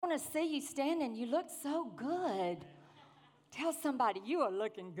want to see you standing. You look so good. Tell somebody, you are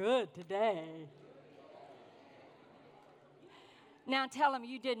looking good today. Now tell them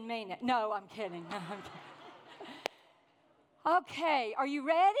you didn't mean it. No, I'm kidding. No, I'm kidding. Okay, are you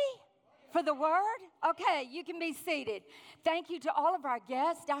ready for the word? Okay, you can be seated. Thank you to all of our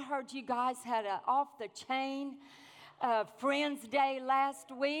guests. I heard you guys had an off-the-chain Friends Day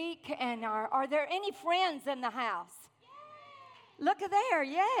last week. And are there any friends in the house? Yay! Look at there.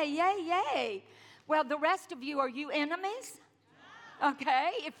 Yay, yay, yay. Well, the rest of you, are you enemies? Okay,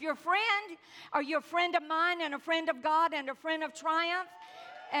 if you're a friend, are you a friend of mine and a friend of God and a friend of Triumph?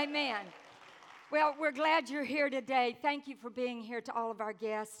 Amen. Well, we're glad you're here today. Thank you for being here to all of our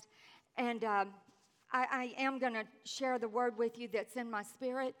guests. And I am going to share the word with you that's in my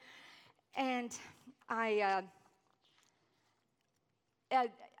spirit. And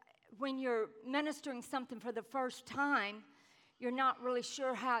when you're ministering something for the first time, you're not really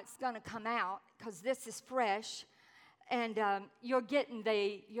sure how it's going to come out because this is fresh. And you're going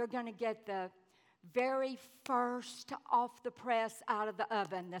to get the very first off the press out of the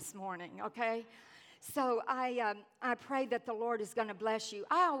oven this morning, okay? So I pray that the Lord is going to bless you.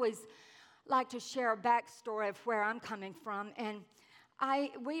 I always like to share a backstory of where I'm coming from, and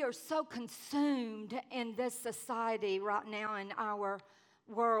we are so consumed in this society right now in our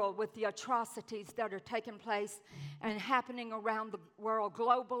world with the atrocities that are taking place and happening around the world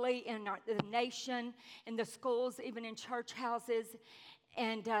globally, in the nation, in the schools, even in church houses,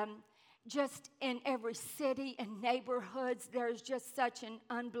 and just in every city and neighborhoods. There's just such an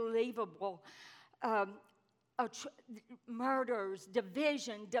unbelievable murders,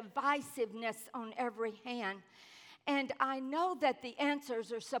 division, divisiveness on every hand. And I know that the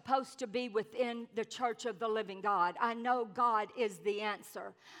answers are supposed to be within the church of the living God. I know God is the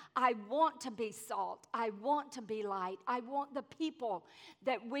answer. I want to be salt. I want to be light. I want the people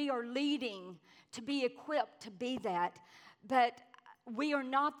that we are leading to be equipped to be that. But we are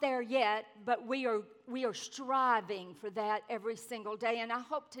not there yet, but we are striving for that every single day. And I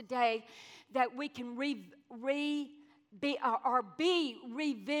hope today that we can be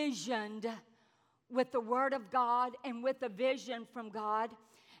revisioned with the Word of God and with a vision from God.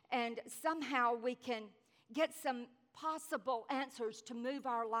 And somehow we can get some possible answers to move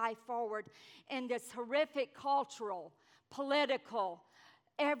our life forward in this horrific cultural, political,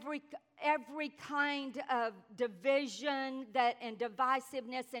 every kind of division and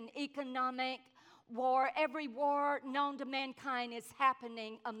divisiveness and economic war. Every war known to mankind is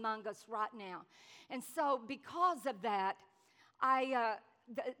happening among us right now. And so because of that,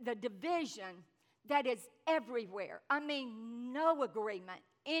 the division that is everywhere. I mean, no agreement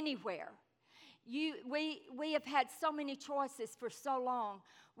anywhere. We have had so many choices for so long.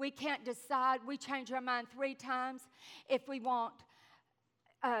 We can't decide. We change our mind 3 times if we want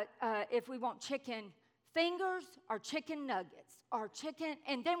chicken fingers or chicken nuggets or chicken,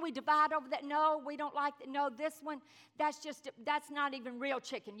 and then we divide over that. No, we don't like that. No, this one, that's not even real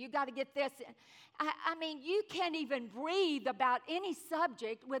chicken. You got to get this in. I mean, you can't even breathe about any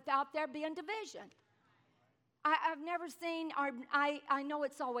subject without there being division. I've never seen, I know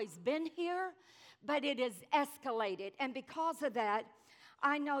it's always been here, but it is escalated. And because of that,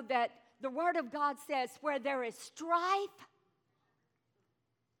 I know that the Word of God says where there is strife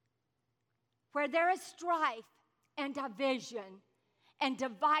and division and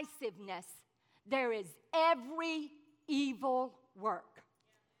divisiveness, there is every evil work.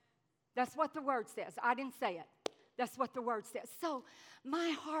 That's what the Word says. I didn't say it. That's what the Word says. So my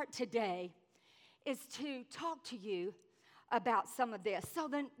heart today is to talk to you about some of this. So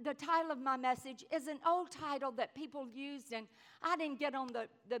the title of my message is an old title that people used, and I didn't get on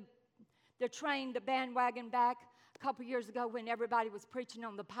the train, the bandwagon back a couple years ago when everybody was preaching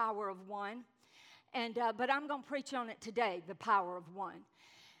on the power of one. But I'm going to preach on it today, the power of one.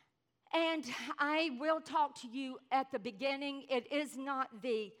 And I will talk to you at the beginning. It is not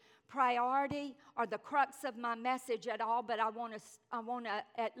the priority or the crux of my message at all, but I want to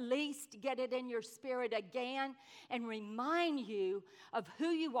at least get it in your spirit again and remind you of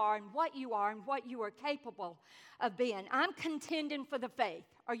who you are and what you are capable of being. I'm contending for the faith.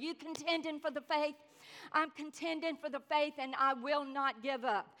 Are you contending for the faith? I'm contending for the faith, and I will not give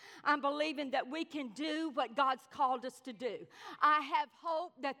up. I'm believing that we can do what God's called us to do. I have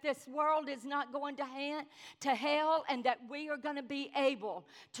hope that this world is not going to hell, and that we are going to be able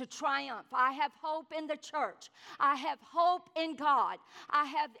to triumph. I have hope in the church. I have hope in God. I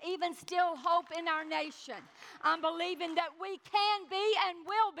have even still hope in our nation. I'm believing that we can be and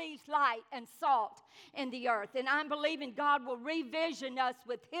will be light and salt in the earth. And I'm believing God will revision us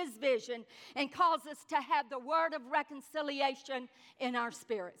with His vision and cause us to have the word of reconciliation in our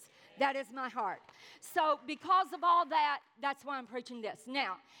spirits. That is my heart. So because of all that, that's why I'm preaching this.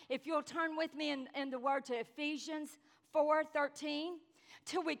 Now, if you'll turn with me in the word to Ephesians 4:13.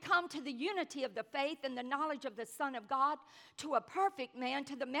 Till we come to the unity of the faith and the knowledge of the Son of God, to a perfect man,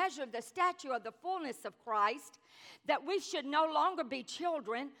 to the measure of the stature of the fullness of Christ, that we should no longer be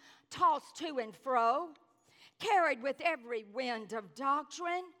children, tossed to and fro, carried with every wind of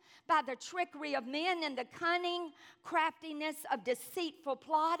doctrine, by the trickery of men and the cunning craftiness of deceitful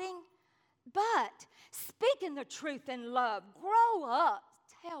plotting. But speaking the truth in love, grow up.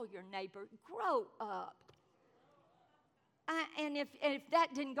 Tell your neighbor, grow up. And if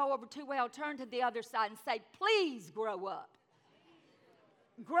that didn't go over too well, turn to the other side and say, please grow up.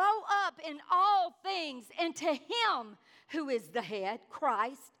 Grow up in all things into him who is the head,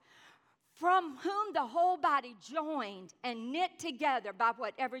 Christ, from whom the whole body joined and knit together by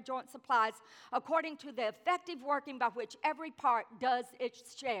what every joint supplies, according to the effective working by which every part does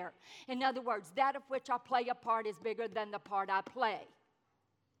its share. In other words, that of which I play a part is bigger than the part I play.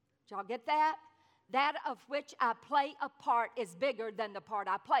 Did y'all get that? That of which I play a part is bigger than the part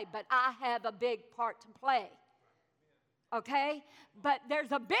I play, but I have a big part to play. Okay? But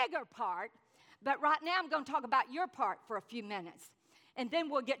there's a bigger part, but right now I'm going to talk about your part for a few minutes, and then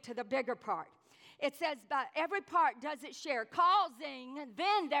we'll get to the bigger part. It says, but every part does its share, causing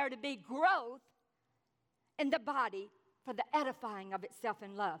then there to be growth in the body for the edifying of itself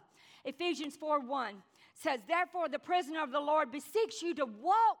in love. Ephesians 4:1 says, therefore the prisoner of the Lord beseech you to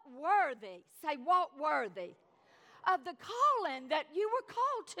walk worthy. Say, walk worthy of the calling that you were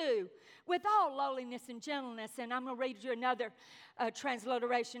called to, with all lowliness and gentleness. And I'm going to read you another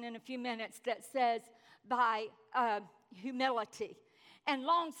transliteration in a few minutes that says, by humility and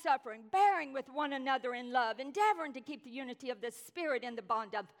long-suffering, bearing with one another in love, endeavoring to keep the unity of the Spirit in the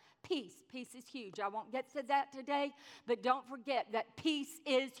bond of peace. Peace is huge. I won't get to that today, but don't forget that peace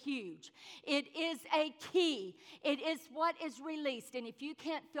is huge. It is a key. It is what is released. And if you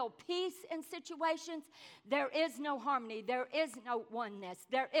can't feel peace in situations, there is no harmony. There is no oneness.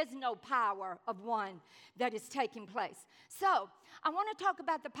 There is no power of one that is taking place. So I want to talk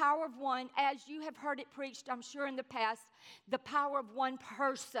about the power of one, as you have heard it preached, I'm sure, in the past, the power of one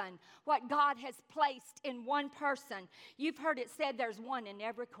person, what God has placed in one person. You've heard it said there's one in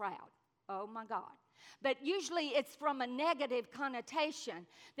every crowd. Oh, my God. But usually it's from a negative connotation.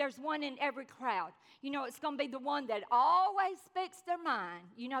 There's one in every crowd. You know, it's going to be the one that always speaks their mind.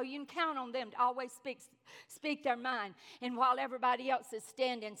 You know, you can count on them to always speak their mind. And while everybody else is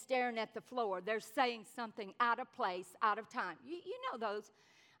standing, staring at the floor, they're saying something out of place, out of time. You know those.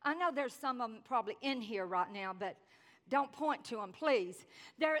 I know there's some of them probably in here right now, but don't point to them, please.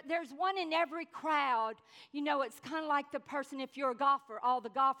 There's one in every crowd. You know, it's kind of like the person, if you're a golfer, all the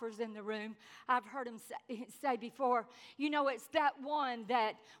golfers in the room, I've heard them say before, you know, it's that one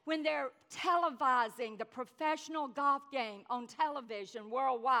that when they're televising the professional golf game on television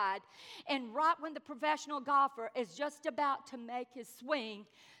worldwide, and right when the professional golfer is just about to make his swing,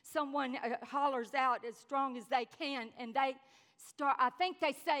 someone hollers out as strong as they can, and they start, I think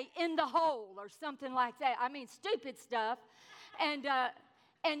they say, in the hole or something like that. I mean, stupid stuff. And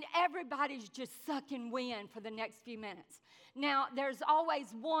everybody's just sucking wind for the next few minutes. Now, there's always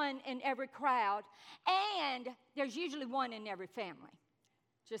one in every crowd, and there's usually one in every family.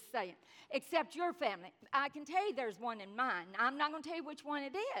 Just saying. Except your family. I can tell you there's one in mine. I'm not going to tell you which one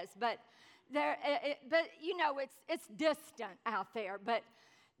it is, but you know, it's distant out there. But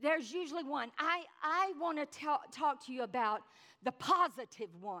there's usually one. I want to talk to you about the positive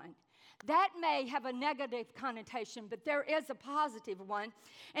one. That may have a negative connotation, but there is a positive one.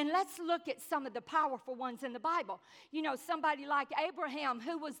 And let's look at some of the powerful ones in the Bible. You know, somebody like Abraham,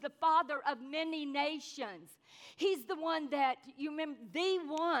 who was the father of many nations. He's the one that, you remember, the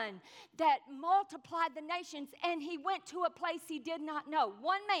one that multiplied the nations, and he went to a place he did not know.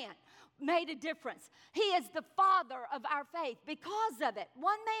 One man made a difference. He is the father of our faith because of it.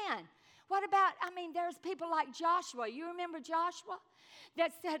 One man. What about, there's people like Joshua. You remember Joshua?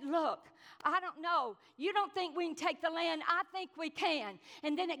 That said, look, I don't know. You don't think we can take the land? I think we can.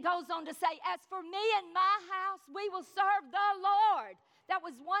 And then it goes on to say, as for me and my house, we will serve the Lord. That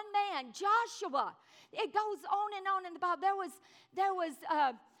was one man, Joshua. It goes on and on in the Bible. There was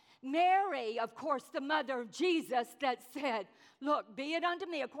Mary, of course, the mother of Jesus, that said, look, be it unto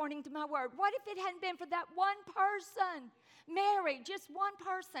me according to my word. What if it hadn't been for that one person? Mary, just one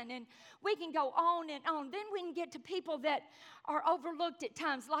person, and we can go on and on. Then we can get to people that are overlooked at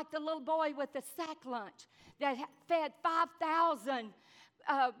times, like the little boy with the sack lunch that fed 5,000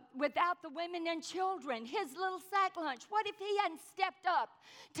 without the women and children, his little sack lunch? What if he hadn't stepped up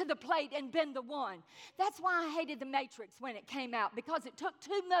to the plate and been the one? That's why I hated The Matrix when it came out, because it took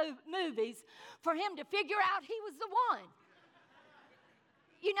two movies for him to figure out he was the one.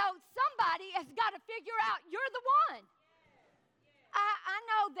 You know, somebody has got to figure out you're the one. I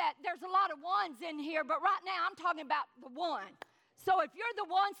know that there's a lot of ones in here, but right now I'm talking about the one. So if you're the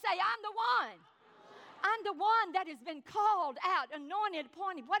one, say, I'm the one. I'm the one that has been called out, anointed,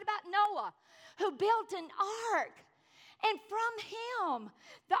 appointed. What about Noah, who built an ark? And from him,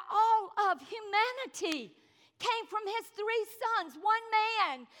 all of humanity came from his three sons, one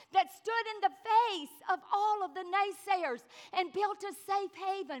man that stood in the face of all of the naysayers and built a safe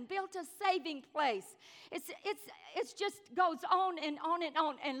haven, built a saving place. It's just goes on and on and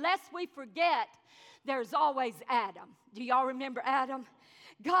on. Unless we forget, there's always Adam. Do y'all remember Adam?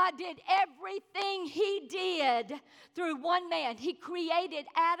 God did everything he did through one man. He created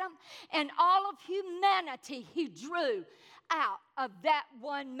Adam, and all of humanity he drew out of that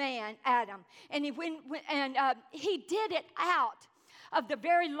one man, Adam. And he did it out of the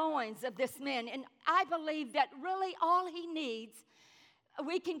very loins of this man. And I believe that really all he needs,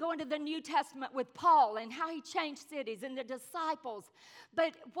 we can go into the New Testament with Paul and how he changed cities and the disciples.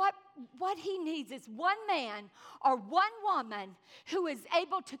 But what he needs is one man or one woman who is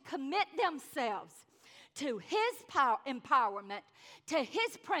able to commit themselves to his power, empowerment, to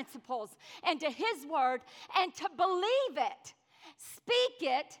his principles, and to his word, and to believe it, speak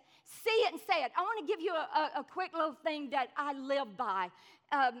it, see it, and say it. I want to give you a quick little thing that I live by.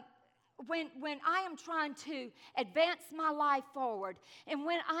 When I am trying to advance my life forward, and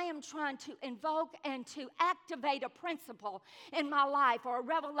when I am trying to invoke and to activate a principle in my life or a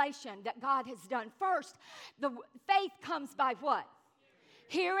revelation that God has done, first, the faith comes by what?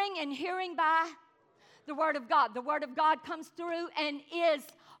 Hearing, and hearing by the Word of God. The Word of God comes through and is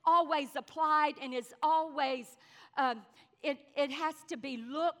always applied and is always it has to be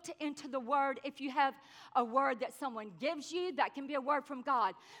looked into the Word. If you have a word that someone gives you, that can be a word from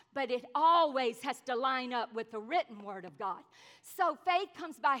God. But it always has to line up with the written Word of God. So faith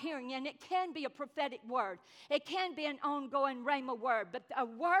comes by hearing, and it can be a prophetic word. It can be an ongoing rhema word. But a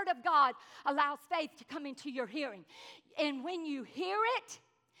Word of God allows faith to come into your hearing. And when you hear it,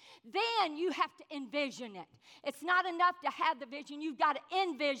 then you have to envision it. It's not enough to have the vision. You've got to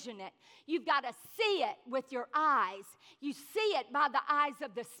envision it. You've got to see it with your eyes. You see it by the eyes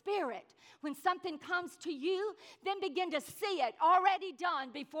of the Spirit. When something comes to you, then begin to see it already done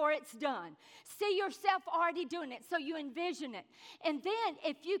before it's done. See yourself already doing it, so you envision it. And then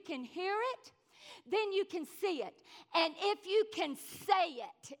if you can hear it, then you can see it. And if you can say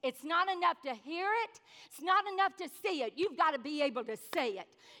it, it's not enough to hear it. It's not enough to see it. You've got to be able to say it.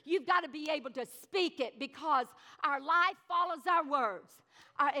 You've got to be able to speak it, because our life follows our words.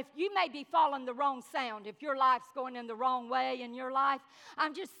 If you may be following the wrong sound, if your life's going in the wrong way in your life,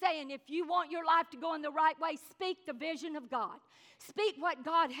 I'm just saying, if you want your life to go in the right way, speak the vision of God. Speak what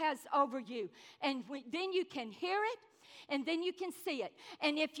God has over you. And then you can hear it. And then you can see it.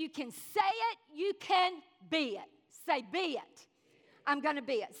 And if you can say it, you can be it. Say, be it. I'm going to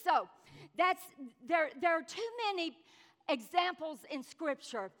be it. So there are too many examples in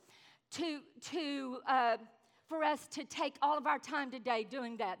Scripture for us to take all of our time today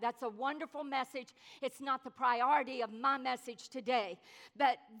doing that. That's a wonderful message. It's not the priority of my message today.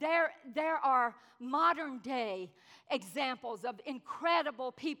 But there are modern day examples of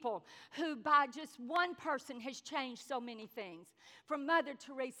incredible people who by just one person has changed so many things. From Mother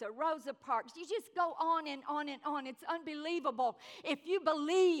Teresa, Rosa Parks, you just go on and on and on. It's unbelievable. If you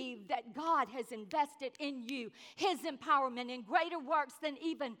believe that God has invested in you His empowerment in greater works than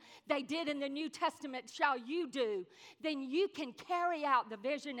even they did in the New Testament shall you do, then you can carry out the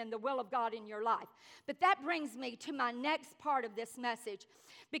vision and the will of God in your life. But that brings me to my next part of this message,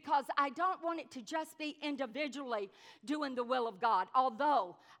 because I don't want it to just be individually doing the will of God,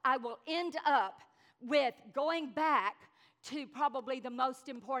 although I will end up with going back to probably the most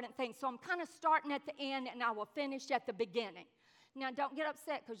important thing. So I'm kind of starting at the end, and I will finish at the beginning. Now, don't get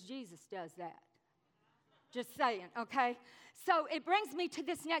upset, because Jesus does that. Just saying, okay? So it brings me to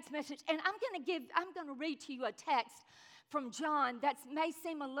this next message, and I'm going to read to you a text from John that may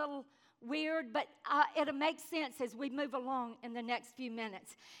seem a little weird, but it'll make sense as we move along in the next few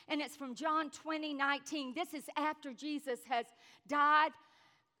minutes. And it's from John 20:19. This is after Jesus has died,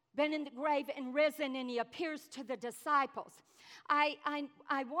 been in the grave, and risen, and He appears to the disciples. I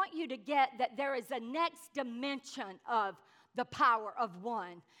want you to get that there is a next dimension of the power of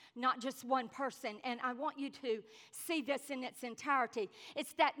one, not just one person. And I want you to see this in its entirety.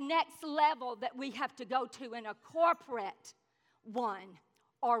 It's that next level that we have to go to in a corporate one,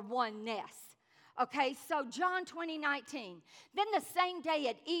 or oneness. Okay, so John 20:19. Then the same day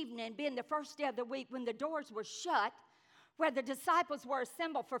at evening, being the first day of the week, when the doors were shut, where the disciples were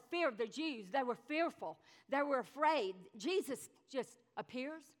assembled for fear of the Jews, they were fearful. They were afraid. Jesus just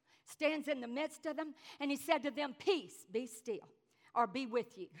appears, stands in the midst of them, and he said to them, "Peace, be still," or "be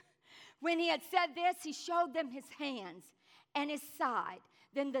with you." When he had said this, he showed them his hands and his side.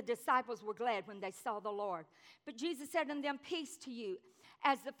 Then the disciples were glad when they saw the Lord. But Jesus said unto them, "Peace to you.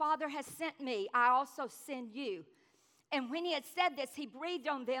 As the Father has sent me, I also send you." And when he had said this, he breathed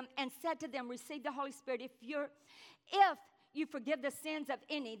on them and said to them, "Receive the Holy Spirit. If you forgive the sins of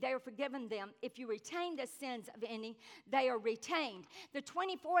any, they are forgiven them. If you retain the sins of any, they are retained." The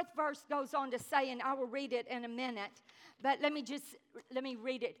 24th verse goes on to say, and I will read it in a minute, but let me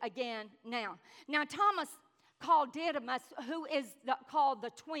read it again now. Now Thomas, called Didymus, who is called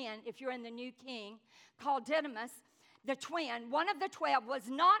the twin, if you're in the New King, called Didymus, the twin, one of the 12, was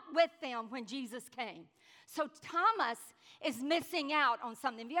not with them when Jesus came. So Thomas is missing out on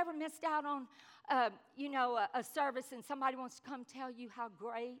something. Have you ever missed out on, a service and somebody wants to come tell you how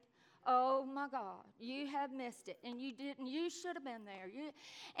great? Oh my God, you have missed it, and you didn't. You should have been there.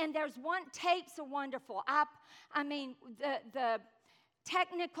 And there's tapes are wonderful. I mean, the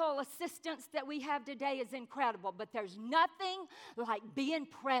technical assistance that we have today is incredible, but there's nothing like being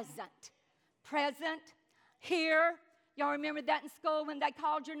present. Present, here. Y'all remember that in school when they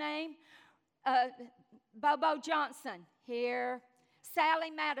called your name? Bobo Johnson, here. Sally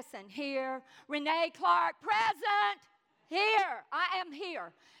Madison, here. Renee Clark, present, here. I am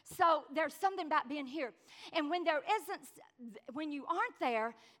here. So there's something about being here. And when you aren't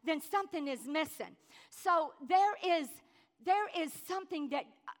there, then something is missing. So there is something that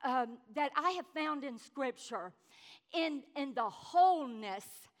I have found in Scripture in the wholeness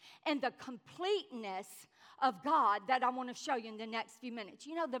and the completeness of God that I want to show you in the next few minutes.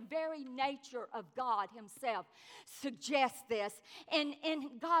 You know, the very nature of God himself suggests this. And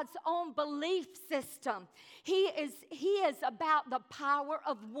in God's own belief system, he is about the power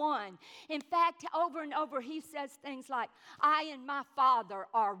of one. In fact, over and over, he says things like, "I and my Father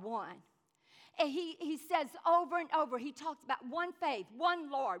are one." And he says over and over, he talks about one faith, one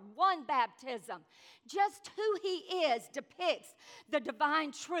Lord, one baptism. Just who he is depicts the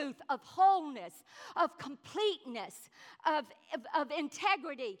divine truth of wholeness, of completeness, of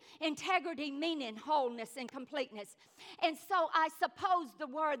integrity. Integrity meaning wholeness and completeness. And so I suppose the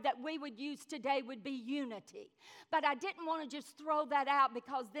word that we would use today would be unity. But I didn't want to just throw that out,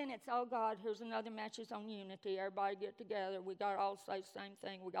 because then it's, oh God, here's another message on unity. Everybody get together. We got to all say the same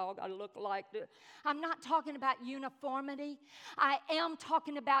thing. We all got to look alike. I'm not talking about uniformity. I am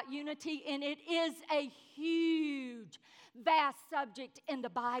talking about unity, and it is a huge, vast subject in the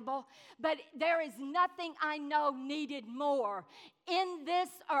Bible. But there is nothing I know needed more in this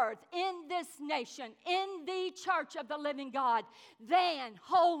earth, in this nation, in the church of the living God than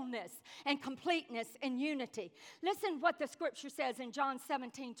wholeness and completeness and unity. Listen what the scripture says in John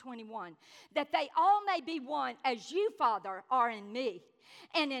 17:21, that they all may be one as you, Father, are in me,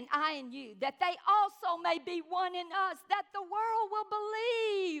 and in I in you, that they also may be one in us, that the world will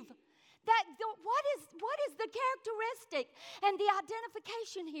believe. What is the characteristic and the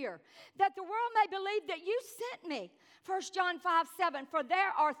identification here? That the world may believe that you sent me. 1 John 5:7, for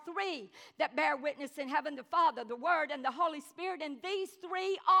there are three that bear witness in heaven, the Father, the Word, and the Holy Spirit, and these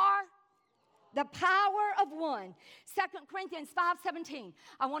three are the power of one. 2 Corinthians 5:17.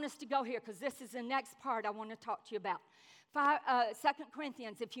 I want us to go here because this is the next part I want to talk to you about. 2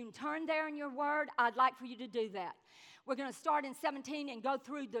 Corinthians, if you can turn there in your word, I'd like for you to do that. We're going to start in 17 and go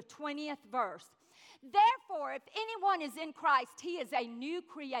through the 20th verse. Therefore, if anyone is in Christ, he is a new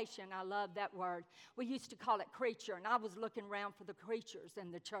creation. I love that word. We used to call it creature, and I was looking around for the creatures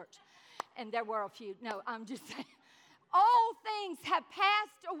in the church, and there were a few. No, I'm just saying. All things have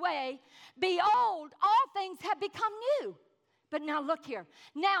passed away. Behold, all things have become new. But now look here.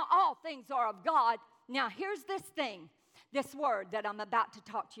 Now all things are of God. Now here's this thing, this word that I'm about to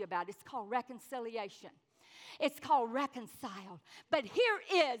talk to you about. It's called reconciliation. It's called reconciled. But here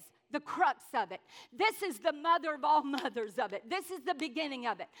is the crux of it. This is the mother of all mothers of it. This is the beginning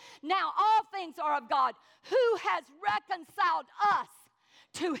of it. Now all things are of God, who has reconciled us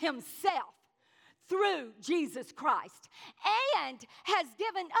to himself through Jesus Christ, and has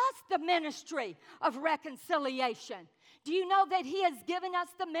given us the ministry of reconciliation. Do you know that he has given us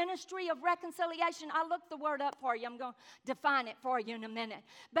the ministry of reconciliation? I looked the word up for you. I'm going to define it for you in a minute.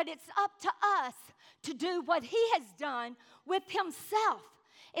 But it's up to us to do what he has done with himself.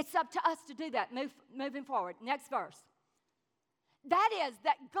 It's up to us to do that. Moving forward. Next verse. That is,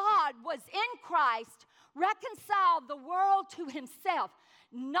 that God was in Christ, reconciled the world to himself,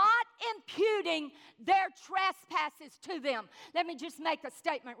 not imputing their trespasses to them. Let me just make a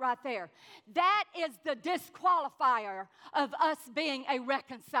statement right there. That is the disqualifier of us being a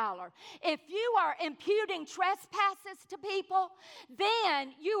reconciler. If you are imputing trespasses to people,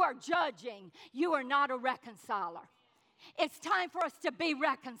 then you are judging. You are not a reconciler. It's time for us to be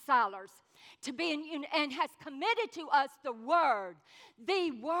reconcilers, to be in, and has committed to us the word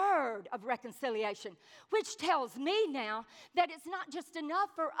of reconciliation, which tells me now that it's not just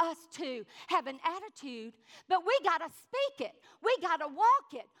enough for us to have an attitude, but we got to speak it. We got to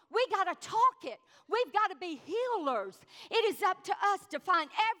walk it. We got to talk it. We've got to be healers. It is up to us to find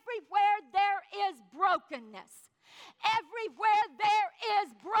everywhere there is brokenness. Everywhere there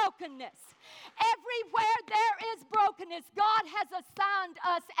is brokenness. Everywhere there is brokenness, God has assigned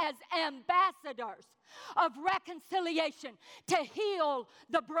us as ambassadors of reconciliation to heal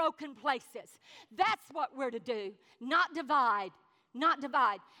the broken places. That's what we're to do, not divide. Not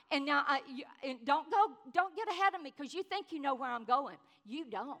divide. And now, don't get ahead of me because you think you know where I'm going. You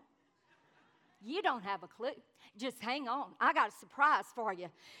don't. You don't have a clue. Just hang on. I got a surprise for you.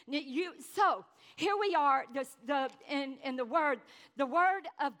 So here we are. In the Word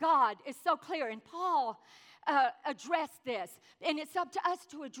of God is so clear. And Paul addressed this. And it's up to us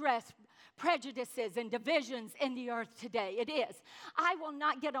to address prejudices and divisions in the earth today. It is. I will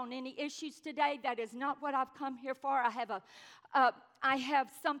not get on any issues today. That is not what I've come here for. I have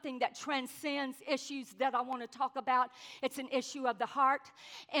something that transcends issues that I want to talk about. It's an issue of the heart,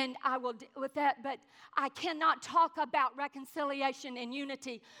 and I will deal with that. But I cannot talk about reconciliation and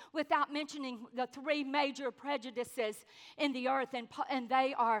unity without mentioning the three major prejudices in the earth, and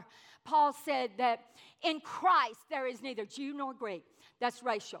they are, Paul said that in Christ there is neither Jew nor Greek. That's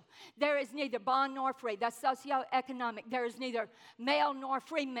racial. There is neither bond nor free. That's socioeconomic. There is neither male nor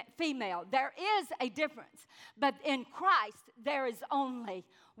female. There is a difference. But in Christ, there is only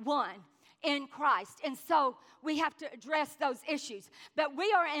one in Christ. And so we have to address those issues. But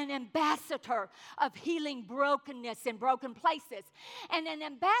we are an ambassador of healing brokenness in broken places. And an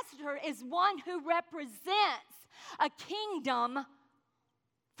ambassador is one who represents a kingdom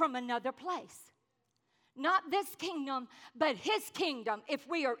from another place. Not this kingdom, but his kingdom if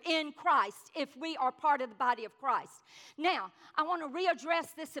we are in Christ, if we are part of the body of Christ. Now, I want to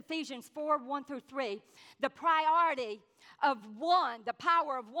readdress this Ephesians 4:1-3. The priority of one, the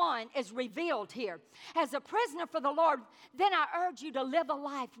power of one is revealed here. As a prisoner for the Lord, then I urge you to live a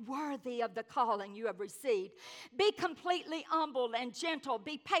life worthy of the calling you have received. Be completely humble and gentle.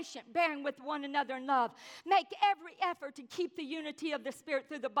 Be patient, bearing with one another in love. Make every effort to keep the unity of the Spirit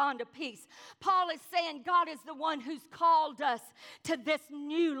through the bond of peace. Paul is saying God is the one who's called us to this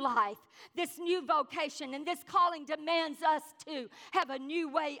new life, this new vocation, and this calling demands us to have a new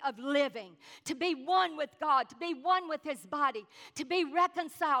way of living, to be one with God, to be one with his body, to be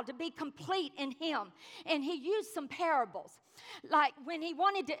reconciled, to be complete in him. And he used some parables, like when he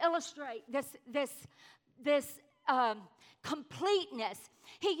wanted to illustrate this completeness.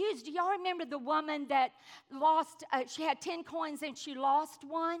 He used, do y'all remember the woman that lost, she had 10 coins and she lost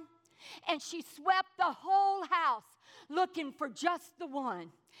one? And she swept the whole house looking for just the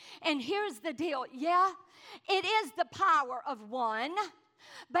one. And here's the deal. Yeah, it is the power of one,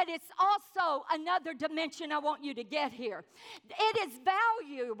 but it's also another dimension I want you to get here. It is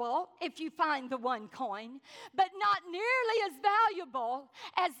valuable if you find the one coin, but not nearly as valuable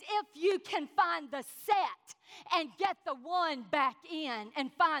as if you can find the set and get the one back in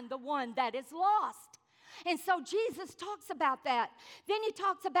and find the one that is lost. And so Jesus talks about that. Then he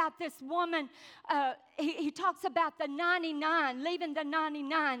talks about this woman. He talks about the 99, leaving the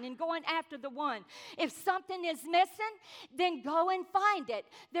 99 and going after the one. If something is missing, then go and find it.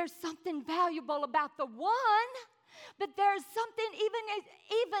 There's something valuable about the one, but there's something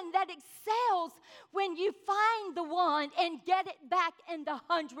even that excels when you find the one and get it back in the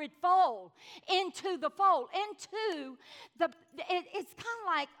 100-fold, into the fold, into the, it's kind of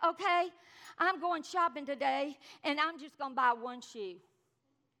like, okay, I'm going shopping today, and I'm just going to buy one shoe.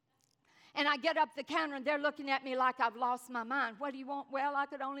 And I get up the counter, and they're looking at me like I've lost my mind. What do you want? Well, I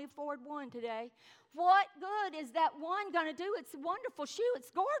could only afford one today. What good is that one going to do? It's a wonderful shoe. It's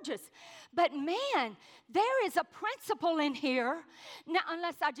gorgeous. But, man, there is a principle in here. Now,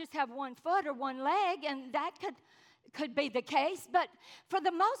 unless I just have one foot or one leg, and that could be the case. But for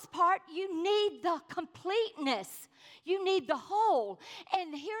the most part, you need the completeness. You need the whole.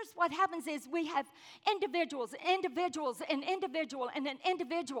 And here's what happens is we have individuals, and an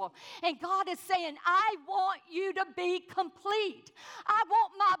individual. And God is saying, I want you to be complete. I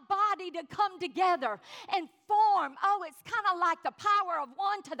want my body to come together and form. Oh, it's kind of like the power of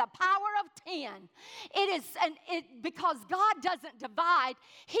one to the power of 10. Because God doesn't divide,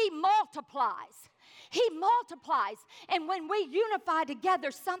 He multiplies. He multiplies. And when we unify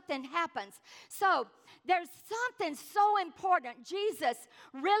together, something happens. So there's something so important. Jesus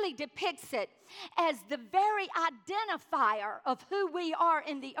really depicts it as the very identifier of who we are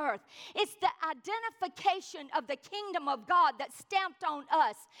in the earth. It's the identification of the kingdom of God that's stamped on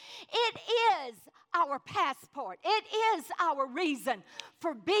us. It is our passport. It is our reason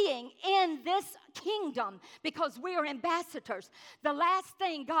for being in this kingdom, because we are ambassadors. The last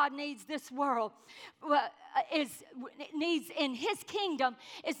thing God needs this world needs in His kingdom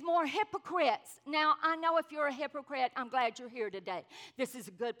is more hypocrites. Now, I know if you're a hypocrite, I'm glad you're here today. This is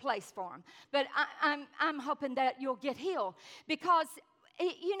a good place for them. But I'm hoping that you'll get healed, because,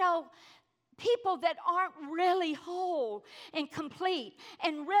 people that aren't really whole and complete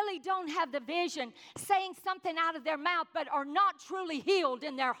and really don't have the vision, saying something out of their mouth but are not truly healed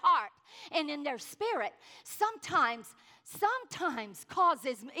in their heart and in their spirit, sometimes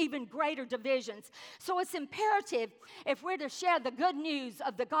causes even greater divisions. So it's imperative, if we're to share the good news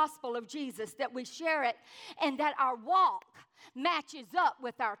of the gospel of Jesus, that we share it and that our walk matches up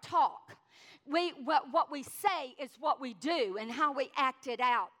with our talk. What we say is what we do and how we act it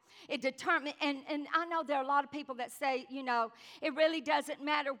out. It determines, and I know there are a lot of people that say, it really doesn't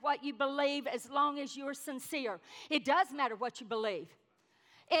matter what you believe as long as you're sincere. It does matter what you believe.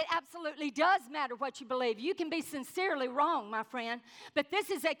 It absolutely does matter what you believe. You can be sincerely wrong, my friend, but this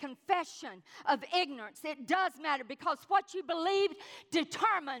is a confession of ignorance. It does matter, because what you believe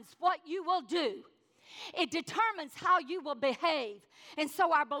determines what you will do. It determines how you will behave. And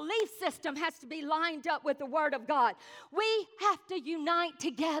so our belief system has to be lined up with the Word of God. We have to unite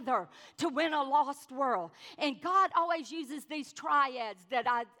together to win a lost world. And God always uses these triads that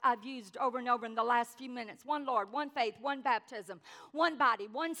I've used over and over in the last few minutes. One Lord, one faith, one baptism, one body,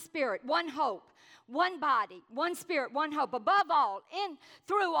 one spirit, one hope, one body, one spirit, one hope. Above all, in,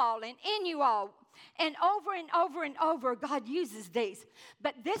 through all, and in you all. And over, God uses these.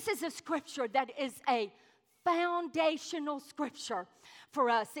 But this is a scripture that is a foundational scripture for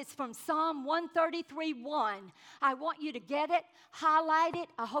us. It's from Psalm 133:1. I want you to get it, highlight it.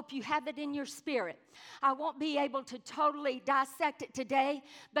 I hope you have it in your spirit. I won't be able to totally dissect it today,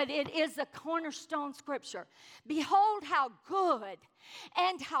 but it is a cornerstone scripture. Behold how good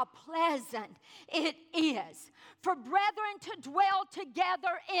and how pleasant it is for brethren to dwell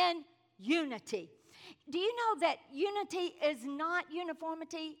together in unity. Do you know that unity is not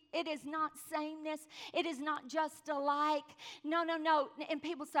uniformity? It is not sameness. It is not just alike. No. And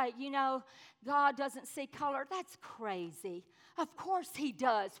people say, God doesn't see color. That's crazy. Of course He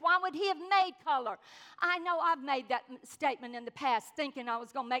does. Why would He have made color? I know I've made that statement in the past, thinking I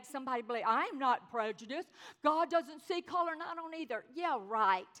was going to make somebody believe, I am not prejudiced. God doesn't see color, and I don't either. Yeah,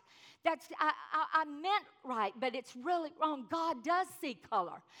 right. I meant right, but it's really wrong. God does see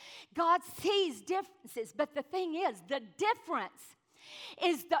color. God sees differences, but the thing is, the difference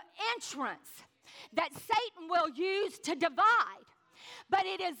is the entrance that Satan will use to divide. But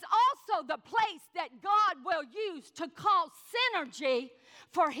it is also the place that God will use to cause synergy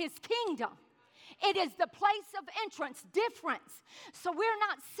for His kingdom. It is the place of entrance, difference. So we're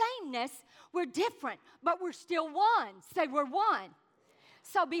not sameness, we're different, but we're still one. Say we're one.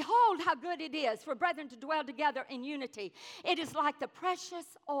 So behold how good it is for brethren to dwell together in unity. It is like the precious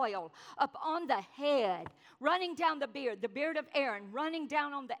oil upon the head, running down the beard of Aaron, running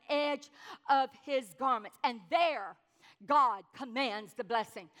down on the edge of his garments. And there God commands the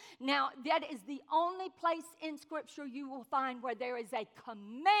blessing. Now, that is the only place in Scripture you will find where there is a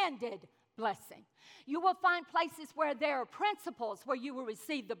commanded blessing. You will find places where there are principles where you will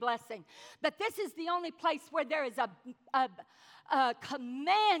receive the blessing. But this is the only place where there is a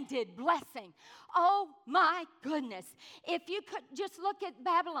commanded blessing. Oh my goodness. If you could just look at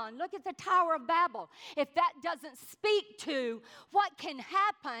Babylon, look at the Tower of Babel. If that doesn't speak to what can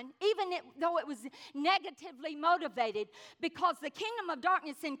happen, even though it was negatively motivated, because the kingdom of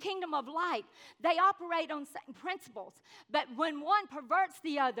darkness and kingdom of light, they operate on certain principles. But when one perverts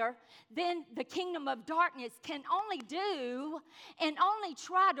the other, then the kingdom of darkness can only do and only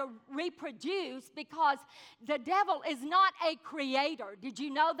try to reproduce, because the devil is not a creator. Did you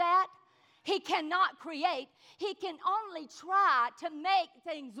know that? He cannot create. He can only try to make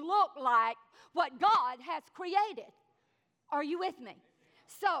things look like what God has created. Are you with me?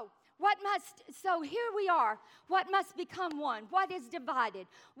 So here we are. What must become one? What is divided?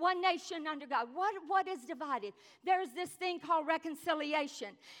 One nation under God. What is divided? There's this thing called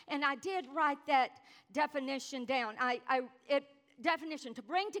reconciliation. And I did write that definition down. definition, to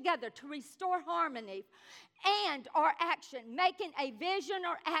bring together, to restore harmony, and or action, making a vision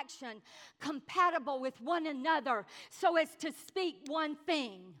or action compatible with one another so as to speak one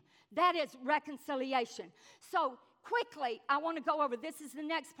thing. That is reconciliation. So quickly, I want to go over, this is the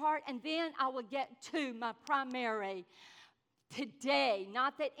next part, and then I will get to my primary today.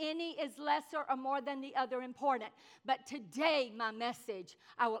 Not that any is lesser or more than the other important, but today my message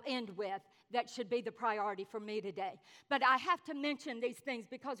I will end with that should be the priority for me today. But I have to mention these things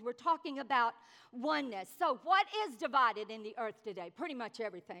because we're talking about oneness. So what is divided in the earth today? Pretty much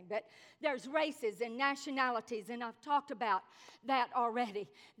everything. But there's races and nationalities, and I've talked about that already,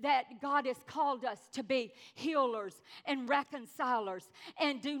 that God has called us to be healers and reconcilers,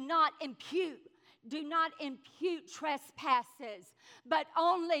 and do not impute trespasses, but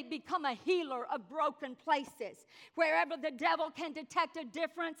only become a healer of broken places. Wherever the devil can detect a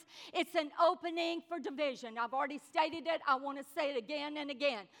difference, it's an opening for division. I've already stated it. I want to say it again and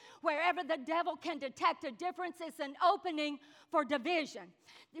again. Wherever the devil can detect a difference, it's an opening for division.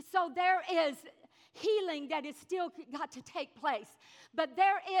 So there is healing that is still got to take place. But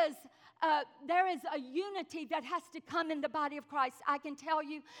there is a unity that has to come in the body of Christ. I can tell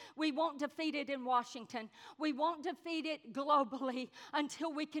you, we won't defeat it in Washington. We won't defeat it globally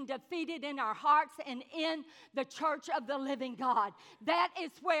until we can defeat it in our hearts and in the church of the living God. That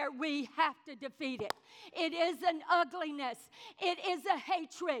is where we have to defeat it. It is an ugliness. It is a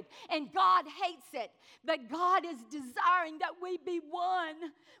hatred, and God hates it. But God is desiring that we be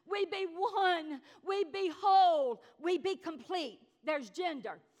one. We be one. We be whole. We be complete. There's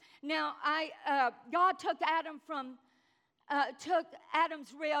gender. Now, God took Adam's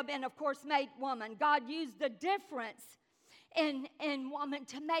rib and, of course, made woman. God used the difference in woman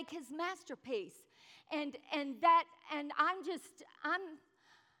to make His masterpiece, and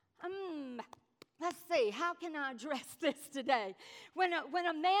let's see, how can I address this today? When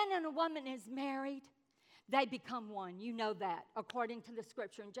a man and a woman is married, they become one. You know that, according to the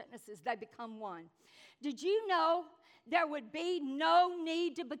Scripture in Genesis, they become one. Did you know there would be no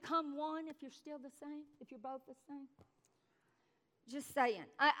need to become one if you're still the same, if you're both the same? Just saying.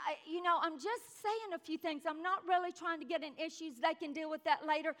 I'm just saying a few things. I'm not really trying to get in issues. They can deal with that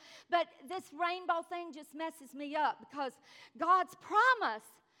later. But this rainbow thing just messes me up because God's promise,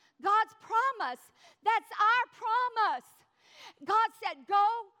 that's our promise. God said, go,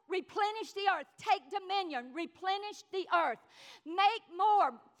 replenish the earth, take dominion, replenish the earth, make more.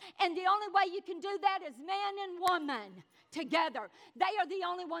 And the only way you can do that is man and woman together. They are the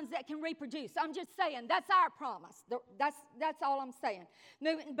only ones that can reproduce. I'm just saying, that's our promise. That's all I'm saying.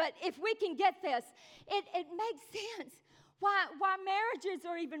 But if we can get this, it makes sense. Why marriages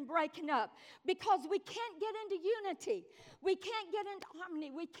are even breaking up. Because we can't get into unity. We can't get into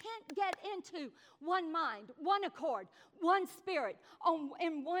harmony. We can't get into one mind, one accord, one spirit,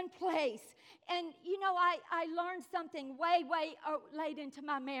 in one place. And, I learned something way late into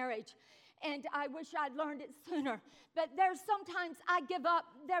my marriage. And I wish I'd learned it sooner. But there's sometimes I give up.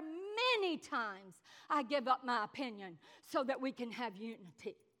 There are many times I give up my opinion so that we can have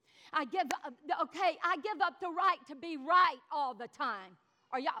unity. I give up the right to be right all the time.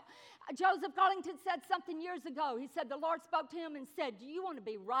 Joseph Garlington said something years ago. He said the Lord spoke to him and said, do you want to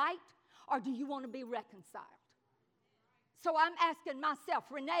be right or do you want to be reconciled? So I'm asking myself,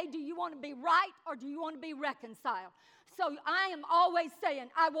 Renee, do you want to be right or do you want to be reconciled? So I am always saying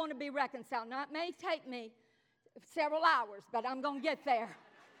I want to be reconciled. Now, it may take me several hours, but I'm going to get there.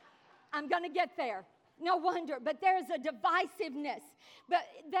 I'm going to get there. No wonder, but there's a divisiveness. But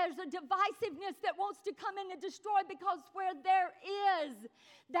there's a divisiveness that wants to come in and destroy, because where there is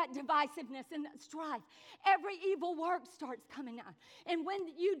that divisiveness and that strife, every evil work starts coming out. And when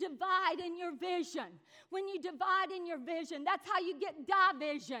you divide in your vision, that's how you get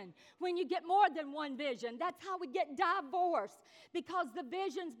division. When you get more than one vision, that's how we get divorce, because the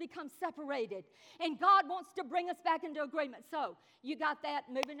visions become separated. And God wants to bring us back into agreement. So you got that.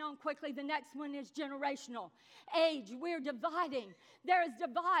 Moving on quickly, the next one is generational. Age, we're dividing. There is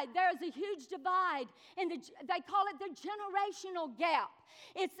divide. There is a huge divide. And they call it the generational gap.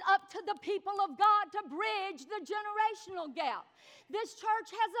 It's up to the people of God to bridge the generational gap. This church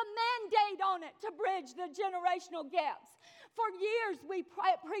has a mandate on it to bridge the generational gaps. For years, we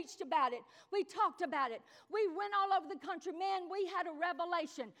preached about it. We talked about it. We went all over the country. Man, we had a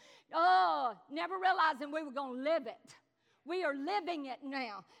revelation. Never realizing we were going to live it. We are living it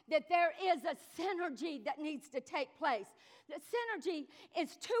now, that there is a synergy that needs to take place. The synergy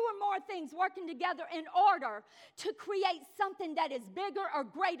is two or more things working together in order to create something that is bigger or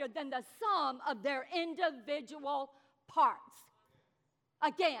greater than the sum of their individual parts.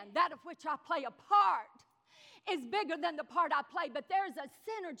 Again, that of which I play a part. is bigger than the part I play, but there's a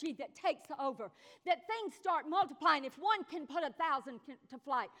synergy that takes over, that things start multiplying. If one can put 1,000 to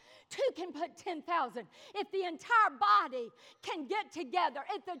flight, two can put 10,000. If the entire body can get together,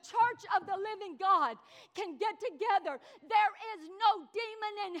 if the church of the living God can get together, there is no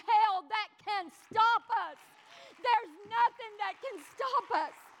demon in hell that can stop us. There's nothing that can stop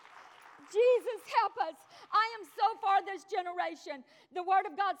us. Jesus, help us. I am so for this generation. The Word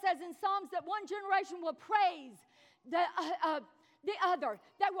of God says in Psalms that one generation will praise the other.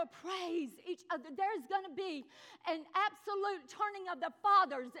 They will praise each other. There's going to be an absolute turning of the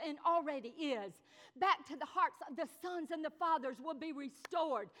fathers, and already is, back to the hearts of the sons, and the fathers will be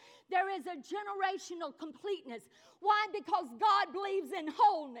restored. There is a generational completeness. Why? Because God believes in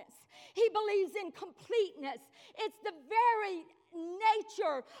wholeness. He believes in completeness. It's the very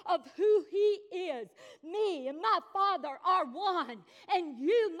nature of who He is. Me and my Father are one, and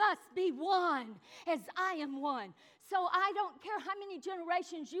you must be one as I am one. So I don't care how many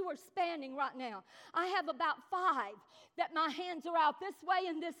generations you are spanning right now. I have about 5 that my hands are out this way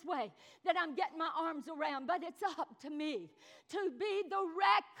and this way, that I'm getting my arms around. But it's up to me to be the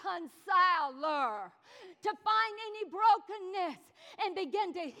reconciler, to find any brokenness and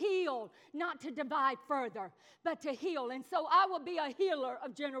begin to heal, not to divide further, but to heal. And so I will be a healer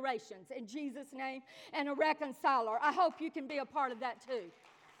of generations in Jesus' name, and a reconciler. I hope you can be a part of that too.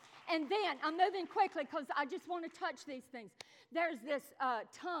 And then, I'm moving quickly because I just want to touch these things. There's this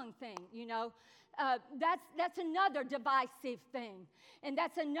tongue thing, you know. That's another divisive thing. And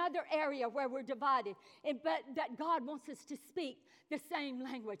that's another area where we're divided. But that God wants us to speak the same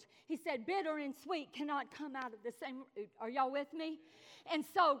language. He said, bitter and sweet cannot come out of the same root. Are y'all with me? And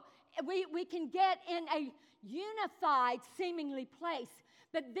so, we can get in a unified, seemingly place.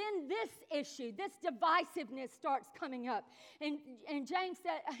 But then this issue, this divisiveness starts coming up. And James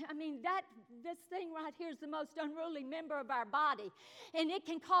said, this thing right here is the most unruly member of our body. And it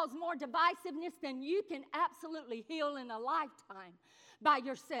can cause more divisiveness than you can absolutely heal in a lifetime by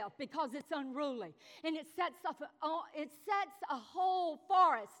yourself, because it's unruly. And it sets a whole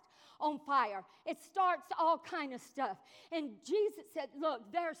forest on fire. It starts all kind of stuff. And Jesus said, look,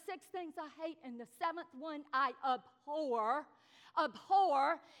 there are 6 things I hate, and the 7th one I abhor,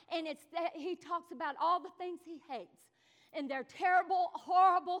 and it's that he talks about all the things he hates, and they're terrible,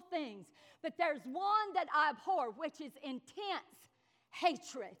 horrible things. But there's one that I abhor, which is intense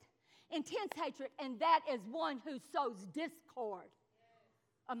hatred, and that is one who sows discord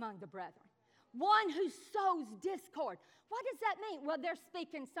among the brethren. One who sows discord. What does that mean? Well, they're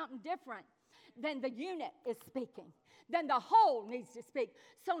speaking something different than the unit is speaking, than the whole needs to speak.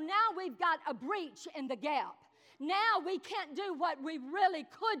 So now we've got a breach in the gap. Now we can't do what we really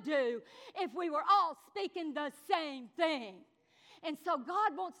could do if we were all speaking the same thing. And so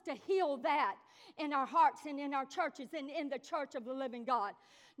God wants to heal that in our hearts and in our churches and in the church of the living God.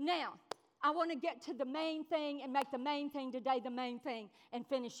 Now, I want to get to the main thing and make the main thing today the main thing and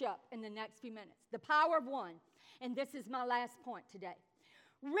finish up in the next few minutes. The power of one. And this is my last point today.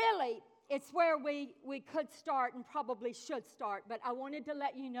 Really, it's where we could start and probably should start, but I wanted to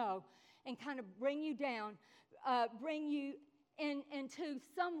let you know and kind of bring you down, bring you into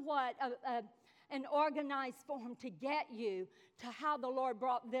somewhat an organized form to get you to how the Lord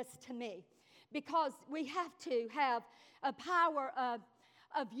brought this to me. Because we have to have a power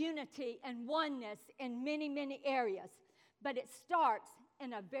of unity and oneness in many, many areas. But it starts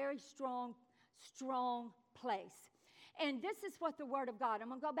in a very strong place. And this is what the Word of God, I'm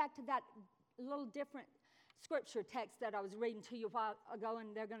going to go back to that little different scripture text that I was reading to you a while ago,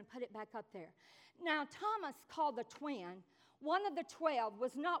 and they're going to put it back up there. Now, Thomas, called the twin, one of the 12,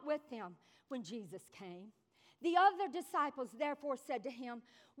 was not with him when Jesus came. The other disciples therefore said to him,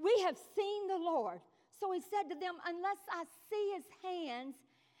 we have seen the Lord. So he said to them, unless I see his hands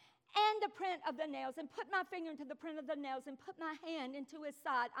and the print of the nails, and put my finger into the print of the nails, and put my hand into his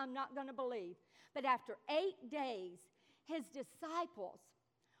side, I'm not going to believe. But after 8 days, his disciples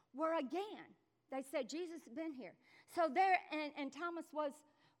were again. They said, Jesus has been here. So there, and Thomas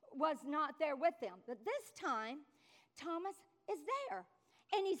was not there with them. But this time, Thomas is there.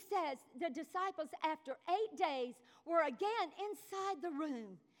 And he says, the disciples, after 8 days, were again inside the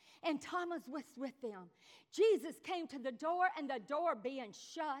room. And Thomas was with them. Jesus came to the door, and the door being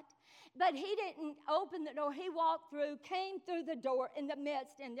shut. But he didn't open the door. He walked through, came through the door in the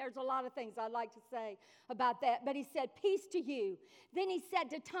midst. And there's a lot of things I'd like to say about that. But he said, peace to you. Then he said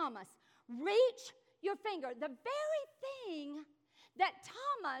to Thomas, reach your finger. The very thing that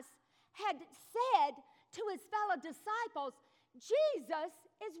Thomas had said to his fellow disciples, Jesus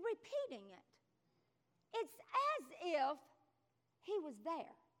is repeating it. It's as if he was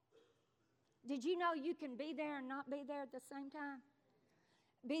there. Did you know you can be there and not be there at the same time?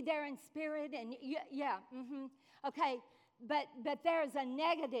 Be there in spirit and Okay, but there's a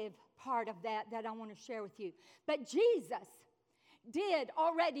negative part of that I want to share with you. But Jesus did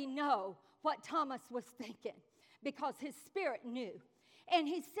already know what Thomas was thinking because his spirit knew. And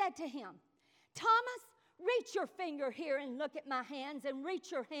he said to him, Thomas, reach your finger here and look at my hands, and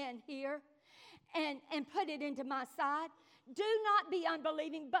reach your hand here and put it into my side. Do not be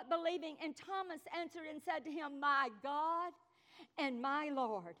unbelieving, but believing. And Thomas answered and said to him, my God and my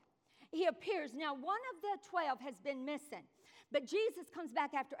Lord. He appears. Now, one of the 12 has been missing, but Jesus comes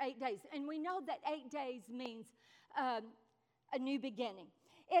back after 8 days. And we know that 8 days means a new beginning.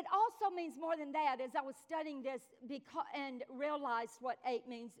 It also means more than that. As I was studying this and realized what 8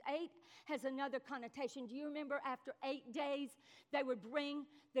 means, 8 has another connotation. Do you remember after 8 days, they would bring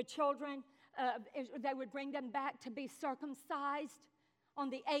the children, they would bring them back to be circumcised on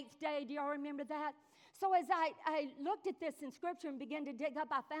the 8th day? Do y'all remember that? So as I looked at this in Scripture and began to dig up,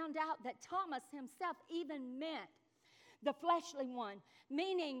 I found out that Thomas himself even meant the fleshly one,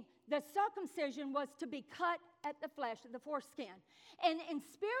 meaning the circumcision was to be cut at the flesh, the foreskin. And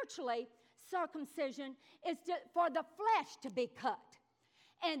spiritually, circumcision is for the flesh to be cut.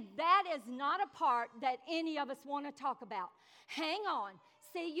 And that is not a part that any of us want to talk about. Hang on.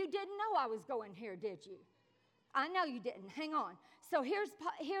 See, you didn't know I was going here, did you? I know you didn't. Hang on. So here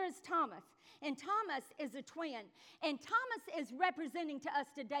is Thomas. And Thomas is a twin. And Thomas is representing to us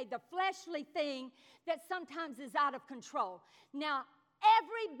today the fleshly thing that sometimes is out of control. Now,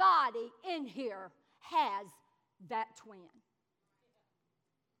 everybody in here has that twin.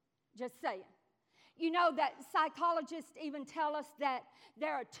 Just saying. You know that psychologists even tell us that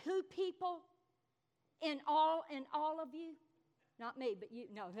there are 2 people in all of you. Not me, but you.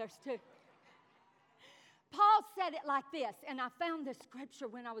 No, there's 2. Paul said it like this, and I found the scripture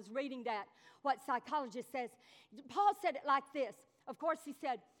when I was reading that, what psychologist says. Paul said it like this. Of course, he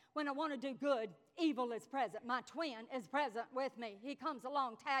said, when I want to do good, evil is present. My twin is present with me. He comes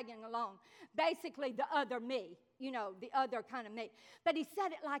along, tagging along. Basically, the other me, the other kind of me. But he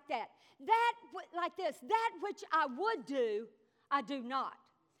said it like that. Like this, that which I would do, I do not.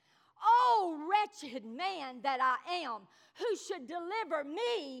 Oh, wretched man that I am, who should deliver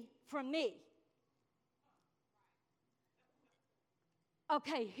me from me?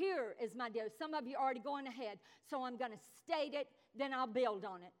 Okay, here is my deal. Some of you are already going ahead, so I'm going to state it, then I'll build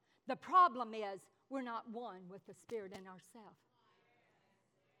on it. The problem is we're not one with the Spirit in ourselves.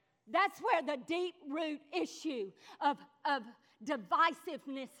 That's where the deep root issue of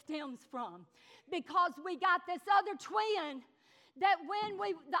divisiveness stems from. Because we got this other twin that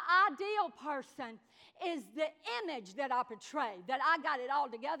the ideal person is the image that I portray, that I got it all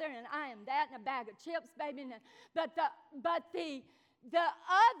together and I am that and a bag of chips, baby. But the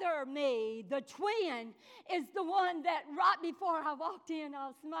other me, the twin, is the one that right before I walked in, I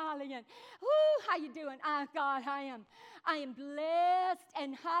was smiling and, whoo, how you doing? God, I am blessed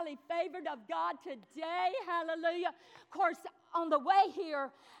and highly favored of God today. Hallelujah. Of course, on the way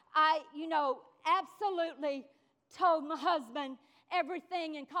here, I, absolutely told my husband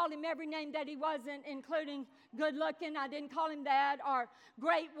everything and called him every name that he wasn't, including good looking. I didn't call him that, or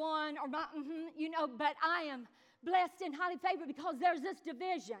great one, or but I am blessed and highly favored because there's this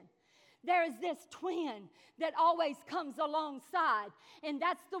division. There is this twin that always comes alongside, and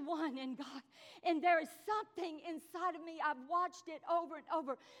that's the one in God. And there is something inside of me. I've watched it over and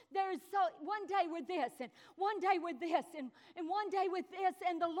over. There is one day with this, and one day with this, and one day with this,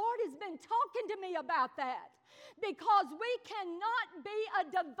 and the Lord has been talking to me about that because we cannot be a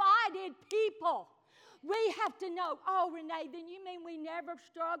divided people. We have to know, oh, Renee, then you mean we never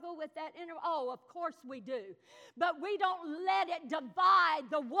struggle with that inner? Oh, of course we do. But we don't let it divide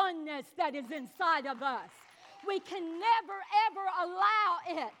the oneness that is inside of us. We can never, ever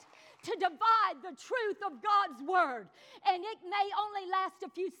allow it to divide the truth of God's word. And it may only last a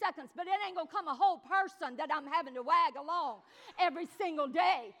few seconds, but it ain't going to come a whole person that I'm having to wag along every single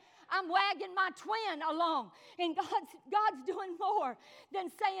day. I'm wagging my twin along. And God's doing more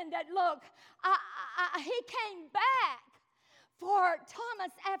than saying that, look, he came back for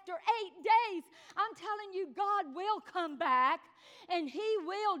Thomas after 8 days. I'm telling you, God will come back and he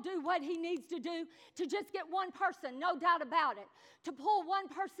will do what he needs to do to just get one person, no doubt about it, to pull one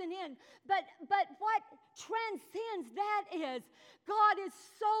person in. But what transcends that is God is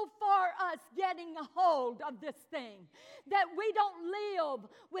so far us getting a hold of this thing that we don't live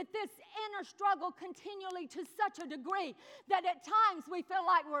with this inner struggle continually to such a degree that at times we feel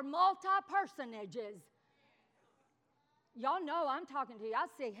like we're multi-personages. Y'all know I'm talking to you. I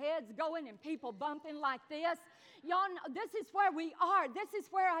see heads going and people bumping like this. Y'all know, this is where we are. This is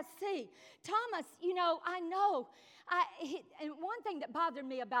where I see. Thomas, I know. And one thing that bothered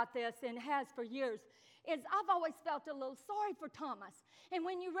me about this, and has for years, is I've always felt a little sorry for Thomas. And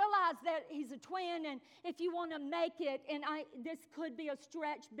when you realize that he's a twin, and if you want to make it, and this could be a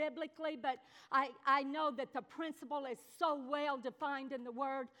stretch biblically, but I know that the principle is so well defined in the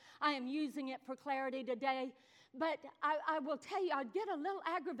Word. I am using it for clarity today. But I will tell you, I get a little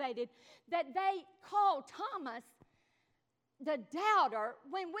aggravated that they call Thomas the doubter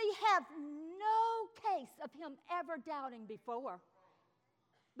when we have no case of him ever doubting before.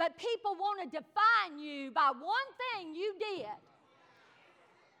 But people want to define you by one thing you did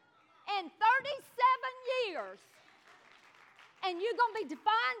in 37 years. And you're going to be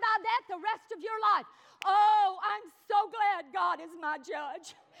defined by that the rest of your life. Oh, I'm so glad God is my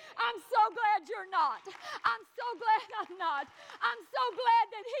judge. I'm so glad you're not. I'm so glad I'm not. I'm so glad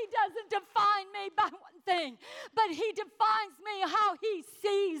that he doesn't define me by one thing, but he defines me how he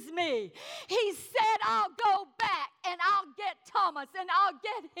sees me. He said, I'll go back and I'll get Thomas and I'll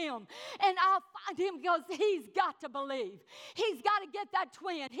get him and I'll find him, because he's got to believe. He's got to get that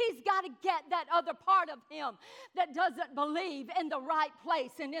twin. He's got to get that other part of him that doesn't believe in the right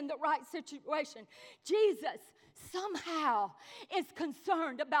place and in the right situation. Jesus somehow is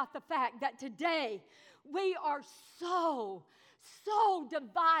concerned about the fact that today we are so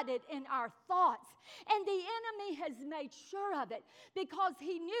divided in our thoughts. And the enemy has made sure of it, because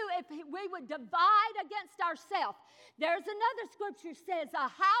he knew if we would divide against ourselves. There's another scripture says, a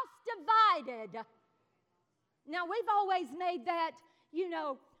house divided. Now, we've always made that,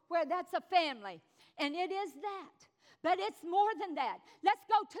 where that's a family. And it is that. But it's more than that. Let's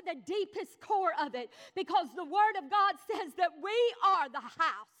go to the deepest core of it, because the Word of God says that we are the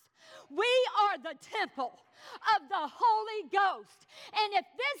house. We are the temple of the Holy Ghost. And if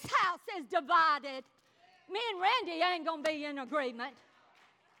this house is divided, me and Randy ain't going to be in agreement.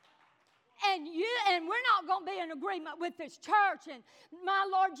 And we're not going to be in agreement with this church. And my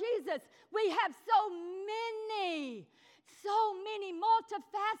Lord Jesus, we have so many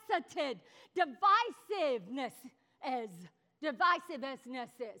multifaceted divisivenesses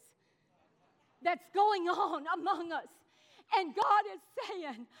that's going on among us. And God is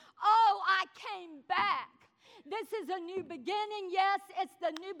saying, oh, I came back. This is a new beginning. Yes, it's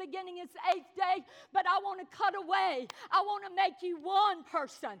the new beginning. It's the 8th day, but I want to cut away. I want to make you one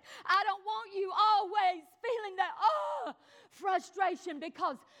person. I don't want you always feeling that, frustration,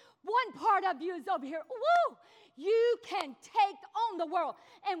 because one part of you is over here. Woo! You can take on the world,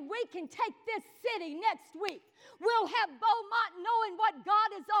 and we can take this city next week. We'll have Beaumont knowing what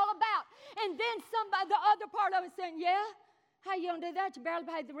God is all about. And then the other part of it saying, yeah, how you going to do that? You barely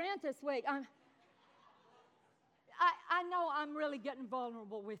paid the rent this week. I know I'm really getting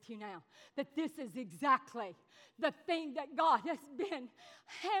vulnerable with you now, but this is exactly the thing that God has been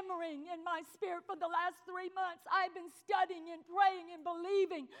hammering in my spirit for the last 3 months. I've been studying and praying and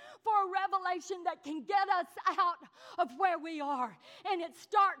believing for a revelation that can get us out of where we are. And it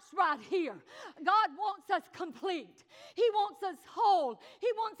starts right here. God wants us complete. He wants us whole.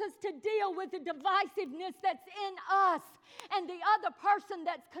 He wants us to deal with the divisiveness that's in us and the other person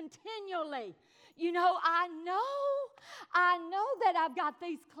that's continually, I know that I've got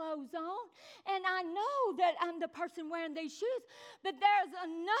these clothes on, and I know that I'm the person wearing these shoes, but there's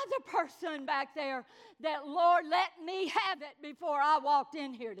another person back there that, Lord, let me have it before I walked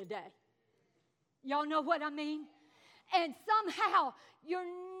in here today. Y'all know what I mean? And somehow you're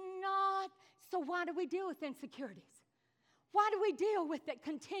not. So why do we deal with insecurities? Why do we deal with it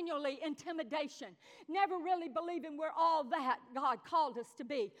continually? Intimidation, never really believing we're all that God called us to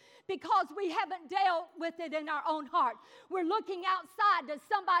be, because we haven't dealt with it in our own heart. We're looking outside to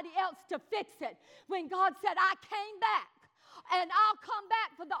somebody else to fix it, when God said, I came back. And I'll come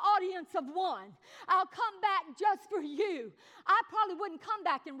back for the audience of one. I'll come back just for you. I probably wouldn't come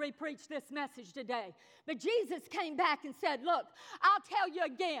back and re-preach this message today. But Jesus came back and said, look, I'll tell you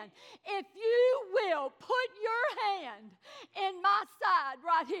again. If you will put your hand in my side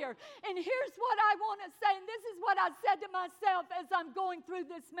right here. And here's what I want to say. And this is what I said to myself as I'm going through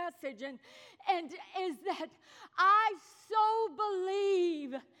this message. And is that I so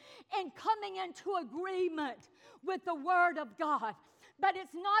believe in coming into agreement with the Word of God. But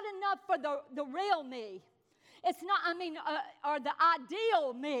it's not enough for the real me. It's not, or the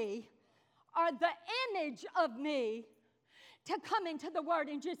ideal me, or the image of me to come into the Word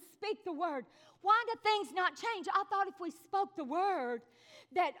and just speak the Word. Why do things not change? I thought if we spoke the Word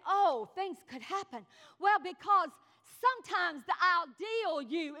that, things could happen. Well, because sometimes the ideal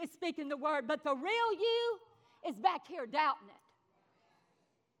you is speaking the Word, but the real you is back here doubting it.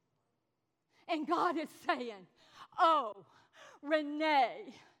 And God is saying, oh,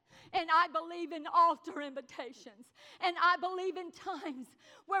 Renee, and I believe in altar invitations. And I believe in times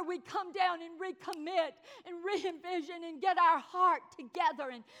where we come down and recommit and re-envision and get our heart together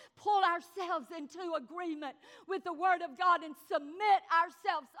and pull ourselves into agreement with the Word of God and submit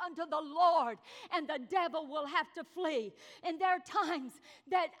ourselves unto the Lord, and the devil will have to flee. And there are times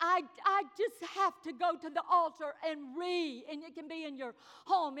that I just have to go to the altar and and it can be in your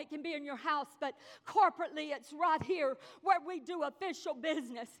home, it can be in your house, but corporately it's right here where we do official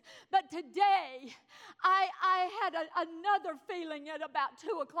business. But today, I had another feeling at about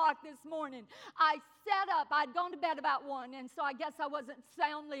 2 o'clock this morning. I sat up. I'd gone to bed about 1, and so I guess I wasn't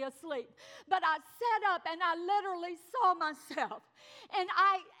soundly asleep. But I sat up, and I literally saw myself. And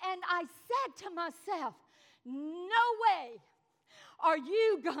I said to myself, no way are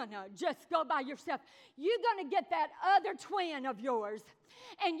you gonna just go by yourself. You're gonna get that other twin of yours,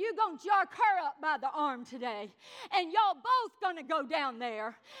 and you're going to jerk her up by the arm today. And y'all both going to go down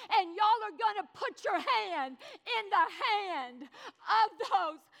there. And y'all are going to put your hand in the hand of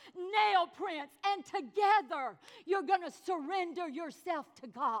those nail prints. And together, you're going to surrender yourself to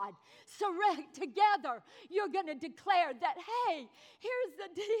God. Together, you're going to declare that, hey, here's the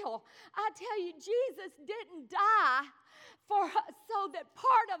deal. I tell you, Jesus didn't die so that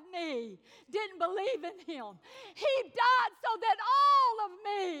part of me didn't believe in him. He died so that all of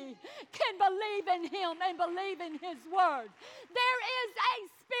me can believe in him and believe in his word. There is a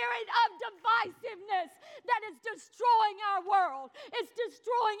spirit of divisiveness that is destroying our world. It's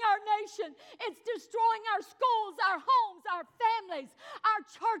destroying our nation. It's destroying our schools, our homes, our families, our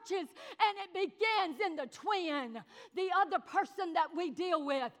churches, and it begins in the twin, the other person that we deal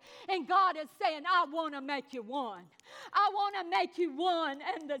with. And God is saying, I want to make you one. I want to make you one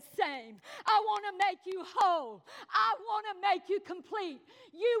and the same. I want to make you whole. I want to make you complete.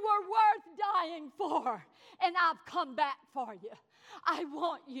 You were worth dying for, and I've come back for you. I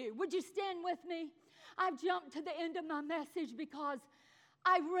want you. Would you stand with me? I've jumped to the end of my message because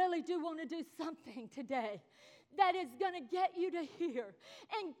I really do want to do something today that is going to get you to hear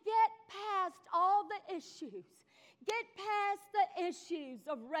and get past all the issues. Get past the issues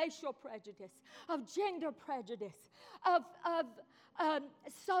of racial prejudice, of gender prejudice, of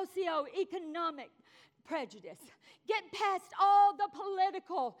socioeconomic prejudice. Get past all the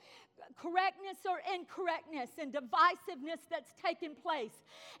political correctness or incorrectness and divisiveness that's taken place,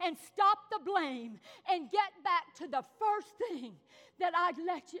 and stop the blame and get back to the first thing that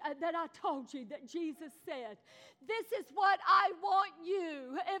I told you that Jesus said. This is what I want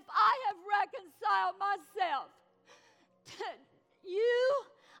you. If I have reconciled myself to you,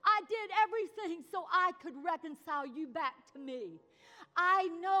 I did everything so I could reconcile you back to me. I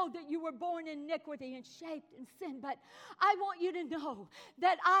know that you were born in iniquity and shaped in sin, but I want you to know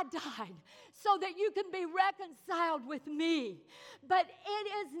that I died so that you can be reconciled with me. But it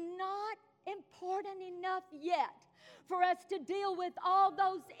is not important enough yet for us to deal with all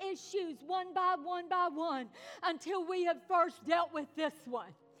those issues one by one until we have first dealt with this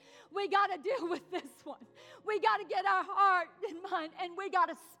one. We got to deal with this one. We got to get our heart and mind, and we got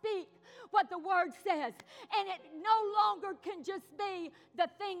to speak what the Word says. And it no longer can just be the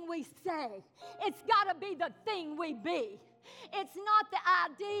thing we say. It's got to be the thing we be. It's not the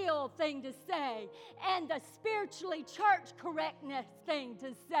ideal thing to say and the spiritually church correctness thing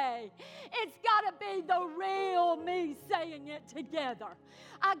to say. It's got to be the real me saying it together.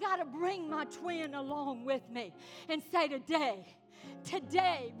 I got to bring my twin along with me and say,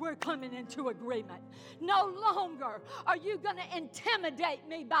 Today, we're coming into agreement. No longer are you going to intimidate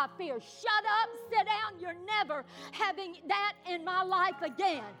me by fear. Shut up, sit down. You're never having that in my life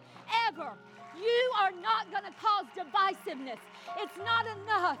again, ever. You are not going to cause divisiveness. It's not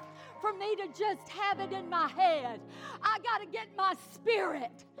enough for me to just have it in my head. I got to get my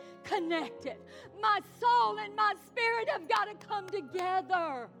spirit connected. My soul and my spirit have got to come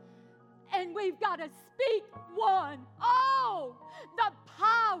together. And we've got to speak one. Oh, the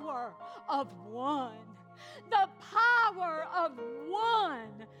power of one. The power of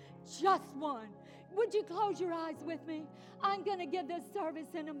one. Just one. Would you close your eyes with me? I'm going to give this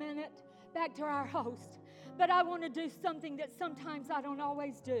service in a minute back to our host. But I want to do something that sometimes I don't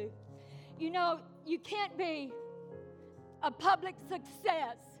always do. You know, you can't be a public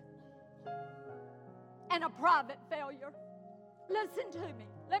success and a private failure. Listen to me.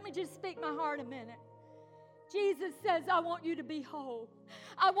 Let me just speak my heart a minute. Jesus says, I want you to be whole.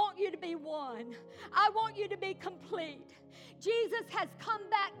 I want you to be one. I want you to be complete. Jesus has come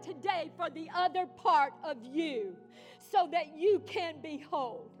back today for the other part of you so that you can be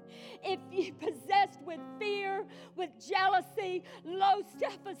whole. if you're possessed with fear, with jealousy, low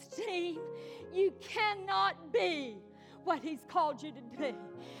self-esteem, you cannot be what He's called you to be.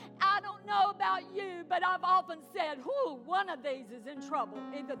 I don't know about you, but I've often said, one of these is in trouble.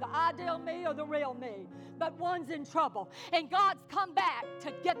 Either the ideal me or the real me. But one's in trouble. And God's come back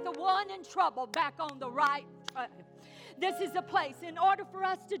to get the one in trouble back on the right track. This is a place, in order for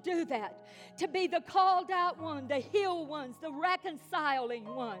us to do that, to be the called out one, the healed ones, the reconciling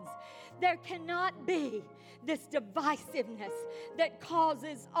ones, there cannot be this divisiveness that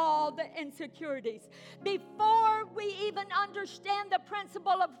causes all the insecurities. Before we even understand the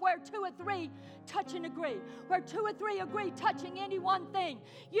principle of where two or three touch and agree, where two or three agree touching any one thing,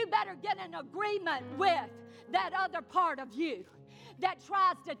 you better get in agreement with that other part of you that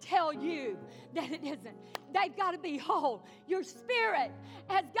tries to tell you that it isn't. They've got to be whole. Your spirit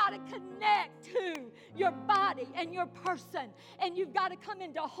has got to connect to your body and your person, and you've got to come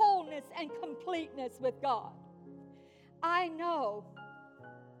into wholeness and completeness with God. I know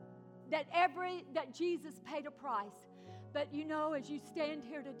that Jesus paid a price, but you know, as you stand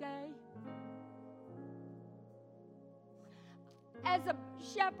here today, as a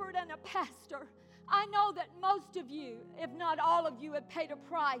shepherd and a pastor, I know that most of you, if not all of you, have paid a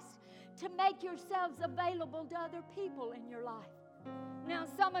price to make yourselves available to other people in your life. Now,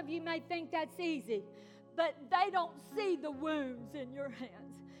 some of you may think that's easy, but they don't see the wounds in your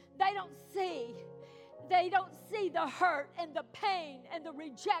hands. They don't see the hurt and the pain and the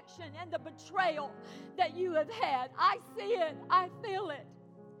rejection and the betrayal that you have had. I see it. I feel it.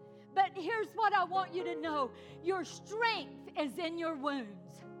 But here's what I want you to know. Your strength is in your wounds.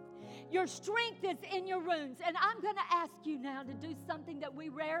 Your strength is in your wounds. And I'm going to ask you now to do something that we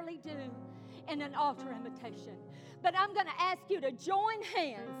rarely do in an altar invitation. But I'm going to ask you to join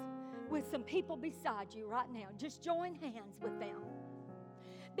hands with some people beside you right now. Just join hands with them.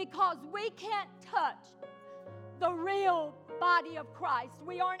 Because we can't touch the real body of Christ.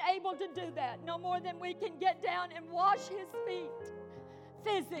 We aren't able to do that no more than we can get down and wash His feet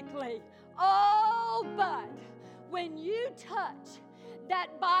physically. Oh, but when you touch that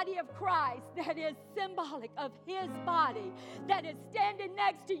body of Christ that is symbolic of His body that is standing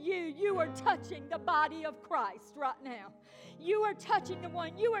next to you, you are touching the body of Christ right now. You are touching the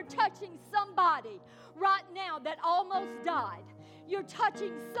one. You are touching somebody right now that almost died. You're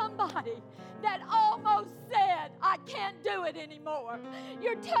touching somebody that almost said, I can't do it anymore.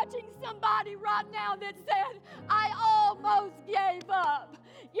 You're touching somebody right now that said, I almost gave up.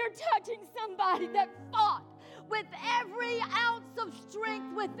 You're touching somebody that fought with every ounce of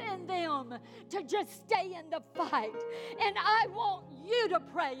strength within them to just stay in the fight. And I want you to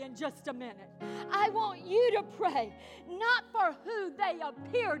pray in just a minute. I want you to pray not for who they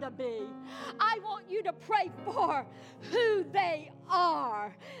appear to be. I want you to pray for who they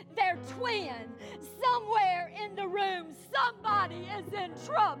are. They're twin. Somewhere in the room, somebody is in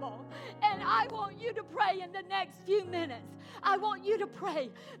trouble. And I want you to pray in the next few minutes. I want you to pray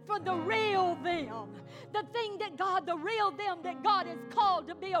for the real them. The thing that God, the real them that God has called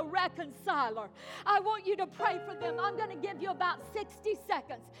to be a reconciler. I want you to pray for them. I'm going to give you about 60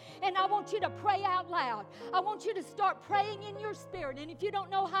 seconds. And I want you to pray out loud. I want you to start praying in your spirit. And if you don't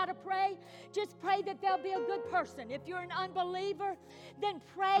know how to pray, just pray that they'll be a good person. If you're an unbeliever, then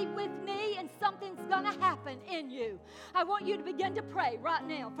pray with me and something's going to happen in you. I want you to begin to pray right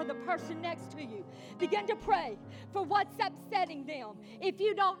now for the person next to you. Begin to pray for what's upsetting them. If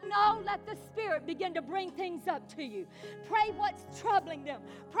you don't know, let the Spirit begin to bring things up to you. Pray what's troubling them.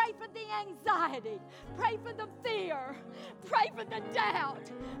 Pray for the anxiety. Pray for the fear. Pray for the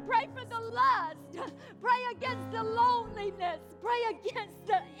doubt. Pray for the lust. Pray against the loneliness. Pray against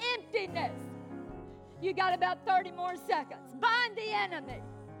the emptiness. You got about 30 more seconds. Bind the enemy.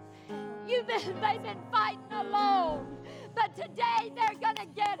 They've been fighting alone. But today they're going to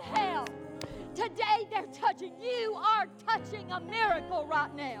get help. Today they're touching. You are touching a miracle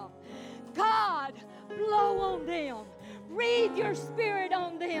right now. God, blow on them. Breathe your Spirit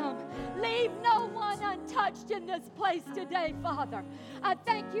on them. Leave no one untouched in this place today, Father. I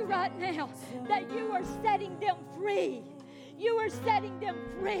thank you right now that you are setting them free. You are setting them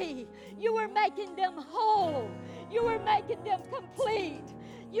free. You are making them whole. You are making them complete.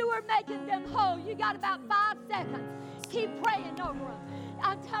 You are making them whole. You got about 5 seconds. Keep praying over them.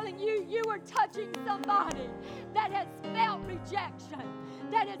 I'm telling you, you are touching somebody that has felt rejection,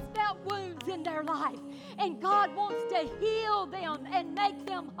 that has felt wounds in their life. And God wants to heal them and make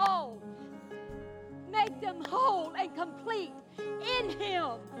them whole. Make them whole and complete in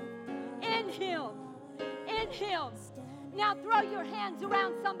Him. In Him. In Him. Now throw your hands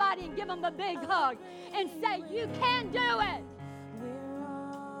around somebody and give them a big hug and say, you can do it.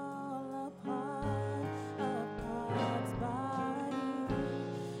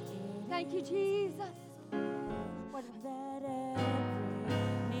 Thank you, Jesus. What?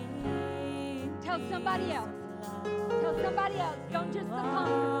 Tell somebody else. Tell somebody else. Don't just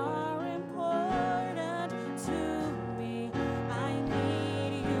are important to me. I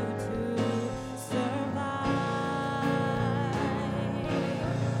need you to survive.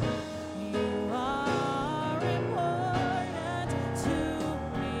 You are important to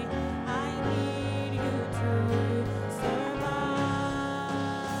me. I need you to survive.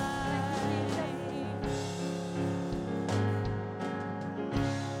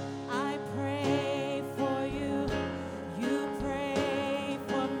 I pray for you. You pray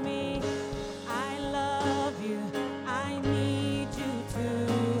for me. I love you. I need you to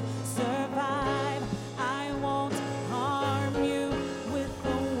survive. I won't harm you with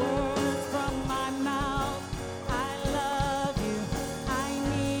the words from my mouth. I love you. I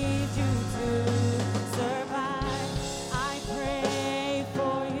need you to survive. I pray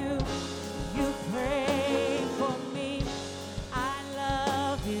for you. You pray for me. I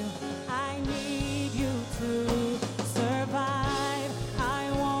love you. I need you to survive.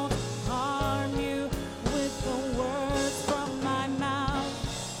 I won't harm you with the words from my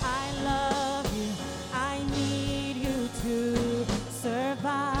mouth. I love you. I need you to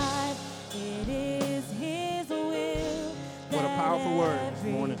survive. It is His will. What a powerful word this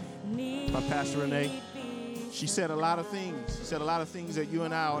every morning need by Pastor Renee. be She said a lot of things. She said a lot of things that you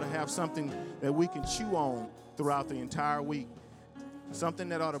and I ought to have something that we can chew on throughout the entire week. Something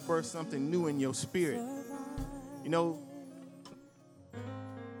that ought to birth something new in your spirit. You know,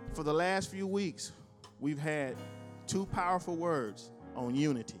 for the last few weeks, we've had two powerful words on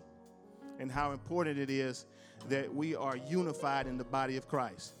unity and how important it is that we are unified in the body of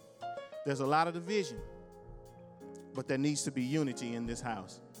Christ. There's a lot of division, but there needs to be unity in this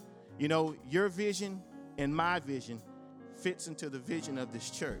house. You know, your vision and my vision fits into the vision of this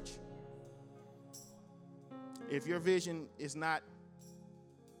church. If your vision is not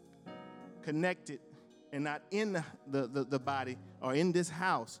connected and not in the body or in this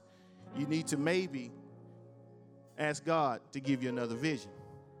house, you need to maybe ask God to give you another vision,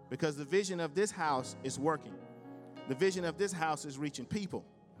 because the vision of this house is working. The vision of this house is reaching people.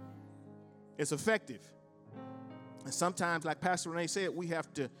 It's effective. And sometimes, like Pastor Renee said, we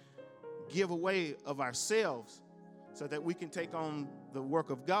have to give away of ourselves so that we can take on the work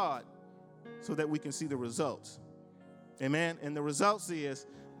of God so that we can see the results. Amen. And the results is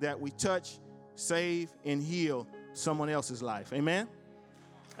that we touch, save, and heal someone else's life. Amen?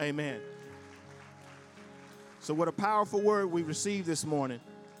 Amen. So what a powerful word we received this morning.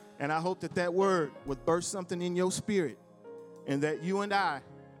 And I hope that that word would burst something in your spirit and that you and I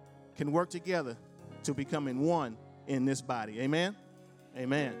can work together to becoming one in this body. Amen?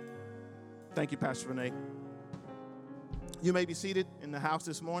 Amen. Thank you, Pastor Renee. You may be seated in the house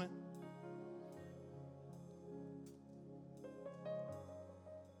this morning.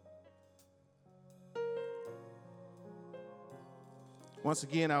 Once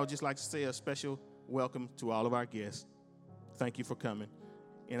again, I would just like to say a special welcome to all of our guests. Thank you for coming.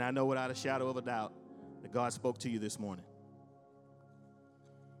 And I know without a shadow of a doubt that God spoke to you this morning.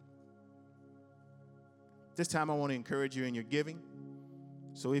 This time I want to encourage you in your giving.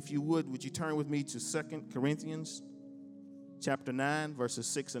 So if you would you turn with me to 2 Corinthians chapter 9, verses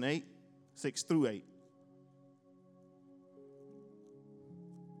 6 through 8.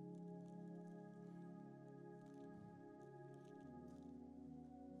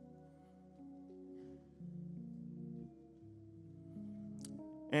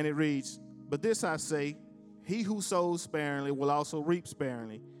 And it reads, "But this I say, he who sows sparingly will also reap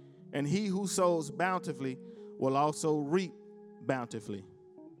sparingly, and he who sows bountifully will also reap bountifully."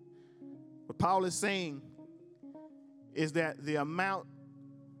 What Paul is saying is that the amount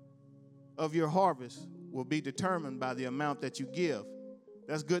of your harvest will be determined by the amount that you give.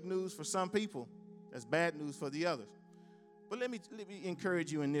 That's good news for some people. That's bad news for the others. But let me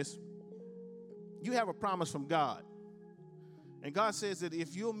encourage you in this. You have a promise from God. And God says that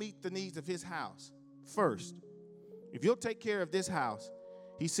if you'll meet the needs of his house first, if you'll take care of this house,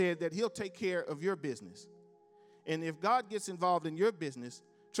 he said that he'll take care of your business. And if God gets involved in your business,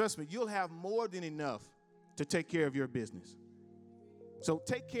 trust me, you'll have more than enough to take care of your business. So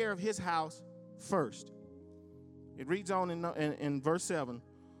take care of his house first. It reads on in verse 7.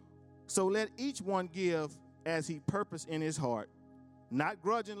 "So let each one give as he purposed in his heart, not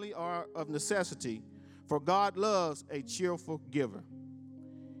grudgingly or of necessity, for God loves a cheerful giver."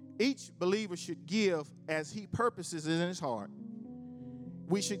 Each believer should give as he purposes in his heart.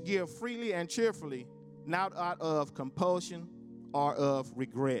 We should give freely and cheerfully, not out of compulsion or of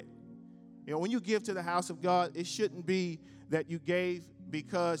regret. You know, when you give to the house of God, it shouldn't be that you gave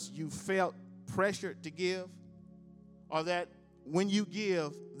because you felt pressured to give, or that when you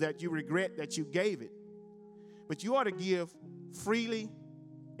give that you regret that you gave it. But you ought to give freely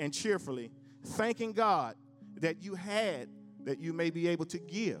and cheerfully, thanking God that you had, that you may be able to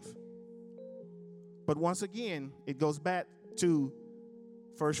give. But once again, it goes back to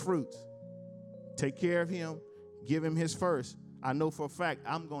first fruits. Take care of him, give him his first. I know for a fact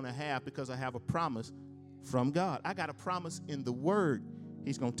I'm going to have, because I have a promise from God. I got a promise in the word.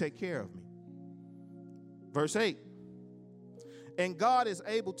 He's going to take care of me. Verse 8. And God is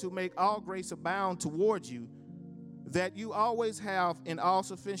able to make all grace abound towards you, that you always have in all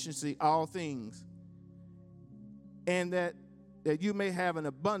sufficiency all things, and that you may have an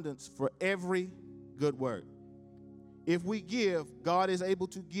abundance for every good work. If we give, God is able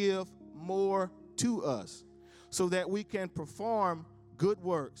to give more to us so that we can perform good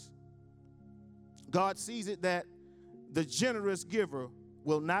works. God sees it that the generous giver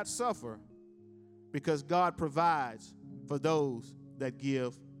will not suffer, because God provides for those that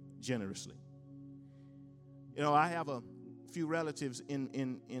give generously. You know, I have a few relatives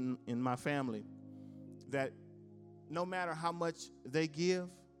in my family that no matter how much they give,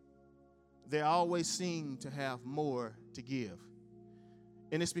 they always seem to have more to give.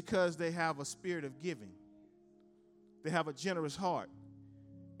 And it's because they have a spirit of giving. They have a generous heart.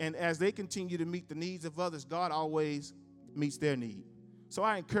 And as they continue to meet the needs of others, God always meets their need. So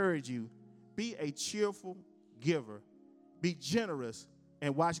I encourage you, be a cheerful giver. Be generous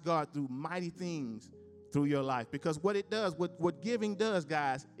and watch God do mighty things through your life. Because what it does, what giving does,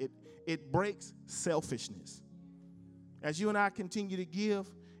 guys, it breaks selfishness. As you and I continue to give,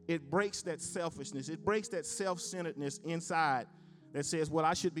 it breaks that selfishness. It breaks that self-centeredness inside that says, well,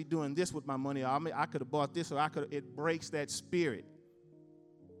 I should be doing this with my money. I could have bought this, or it breaks that spirit.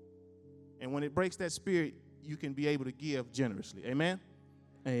 And when it breaks that spirit, you can be able to give generously. Amen?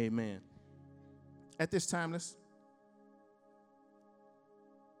 Amen. At this time, let's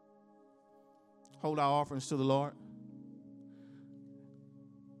hold our offerings to the Lord.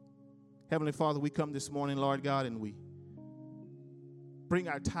 Heavenly Father, we come this morning, Lord God, and we bring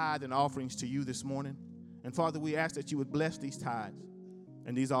our tithe and offerings to you this morning. And Father, we ask that you would bless these tithes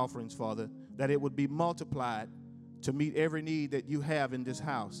and these offerings, Father, that it would be multiplied to meet every need that you have in this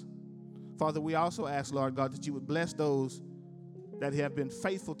house. Father, we also ask, Lord God, that you would bless those that have been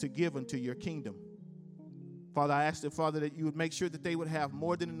faithful to give unto your kingdom. Father, I ask that, Father, that you would make sure that they would have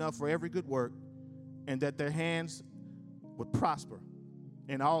more than enough for every good work, and that their hands would prosper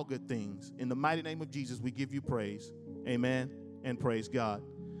in all good things. In the mighty name of Jesus, we give you praise. Amen and praise God.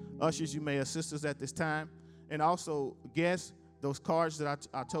 Ushers, you may assist us at this time. And also, guests, those cards that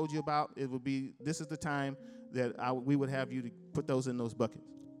I told you about, this is the time that we would have you to put those in those buckets.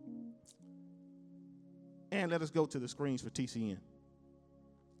 And let us go to the screens for TCN.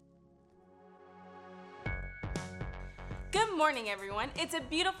 Good morning, everyone. It's a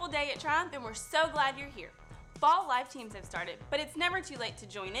beautiful day at Triumph, and we're so glad you're here. Fall life teams have started, but it's never too late to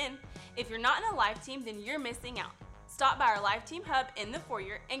join in. If you're not in a life team, then you're missing out. Stop by our life team hub in the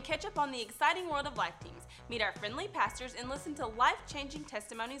foyer and catch up on the exciting world of life teams. Meet our friendly pastors and listen to life-changing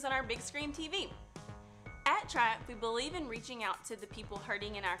testimonies on our big screen TV. At Triumph, we believe in reaching out to the people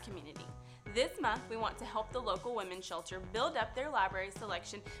hurting in our community. This month, we want to help the local women's shelter build up their library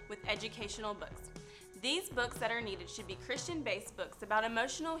selection with educational books. These books that are needed should be Christian-based books about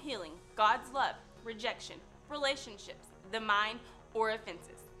emotional healing, God's love, rejection, relationships, the mind, or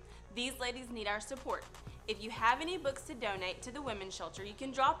offenses. These ladies need our support. If you have any books to donate to the women's shelter, you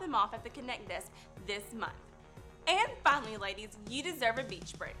can drop them off at the Connect desk this month. And finally, ladies, you deserve a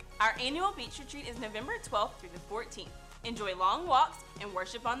beach break. Our annual beach retreat is November 12th through the 14th. Enjoy long walks and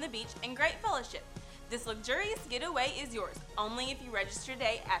worship on the beach and great fellowship. This luxurious getaway is yours, only if you register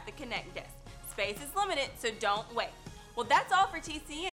today at the Connect desk. Space is limited, so don't wait. Well, that's all for TCN.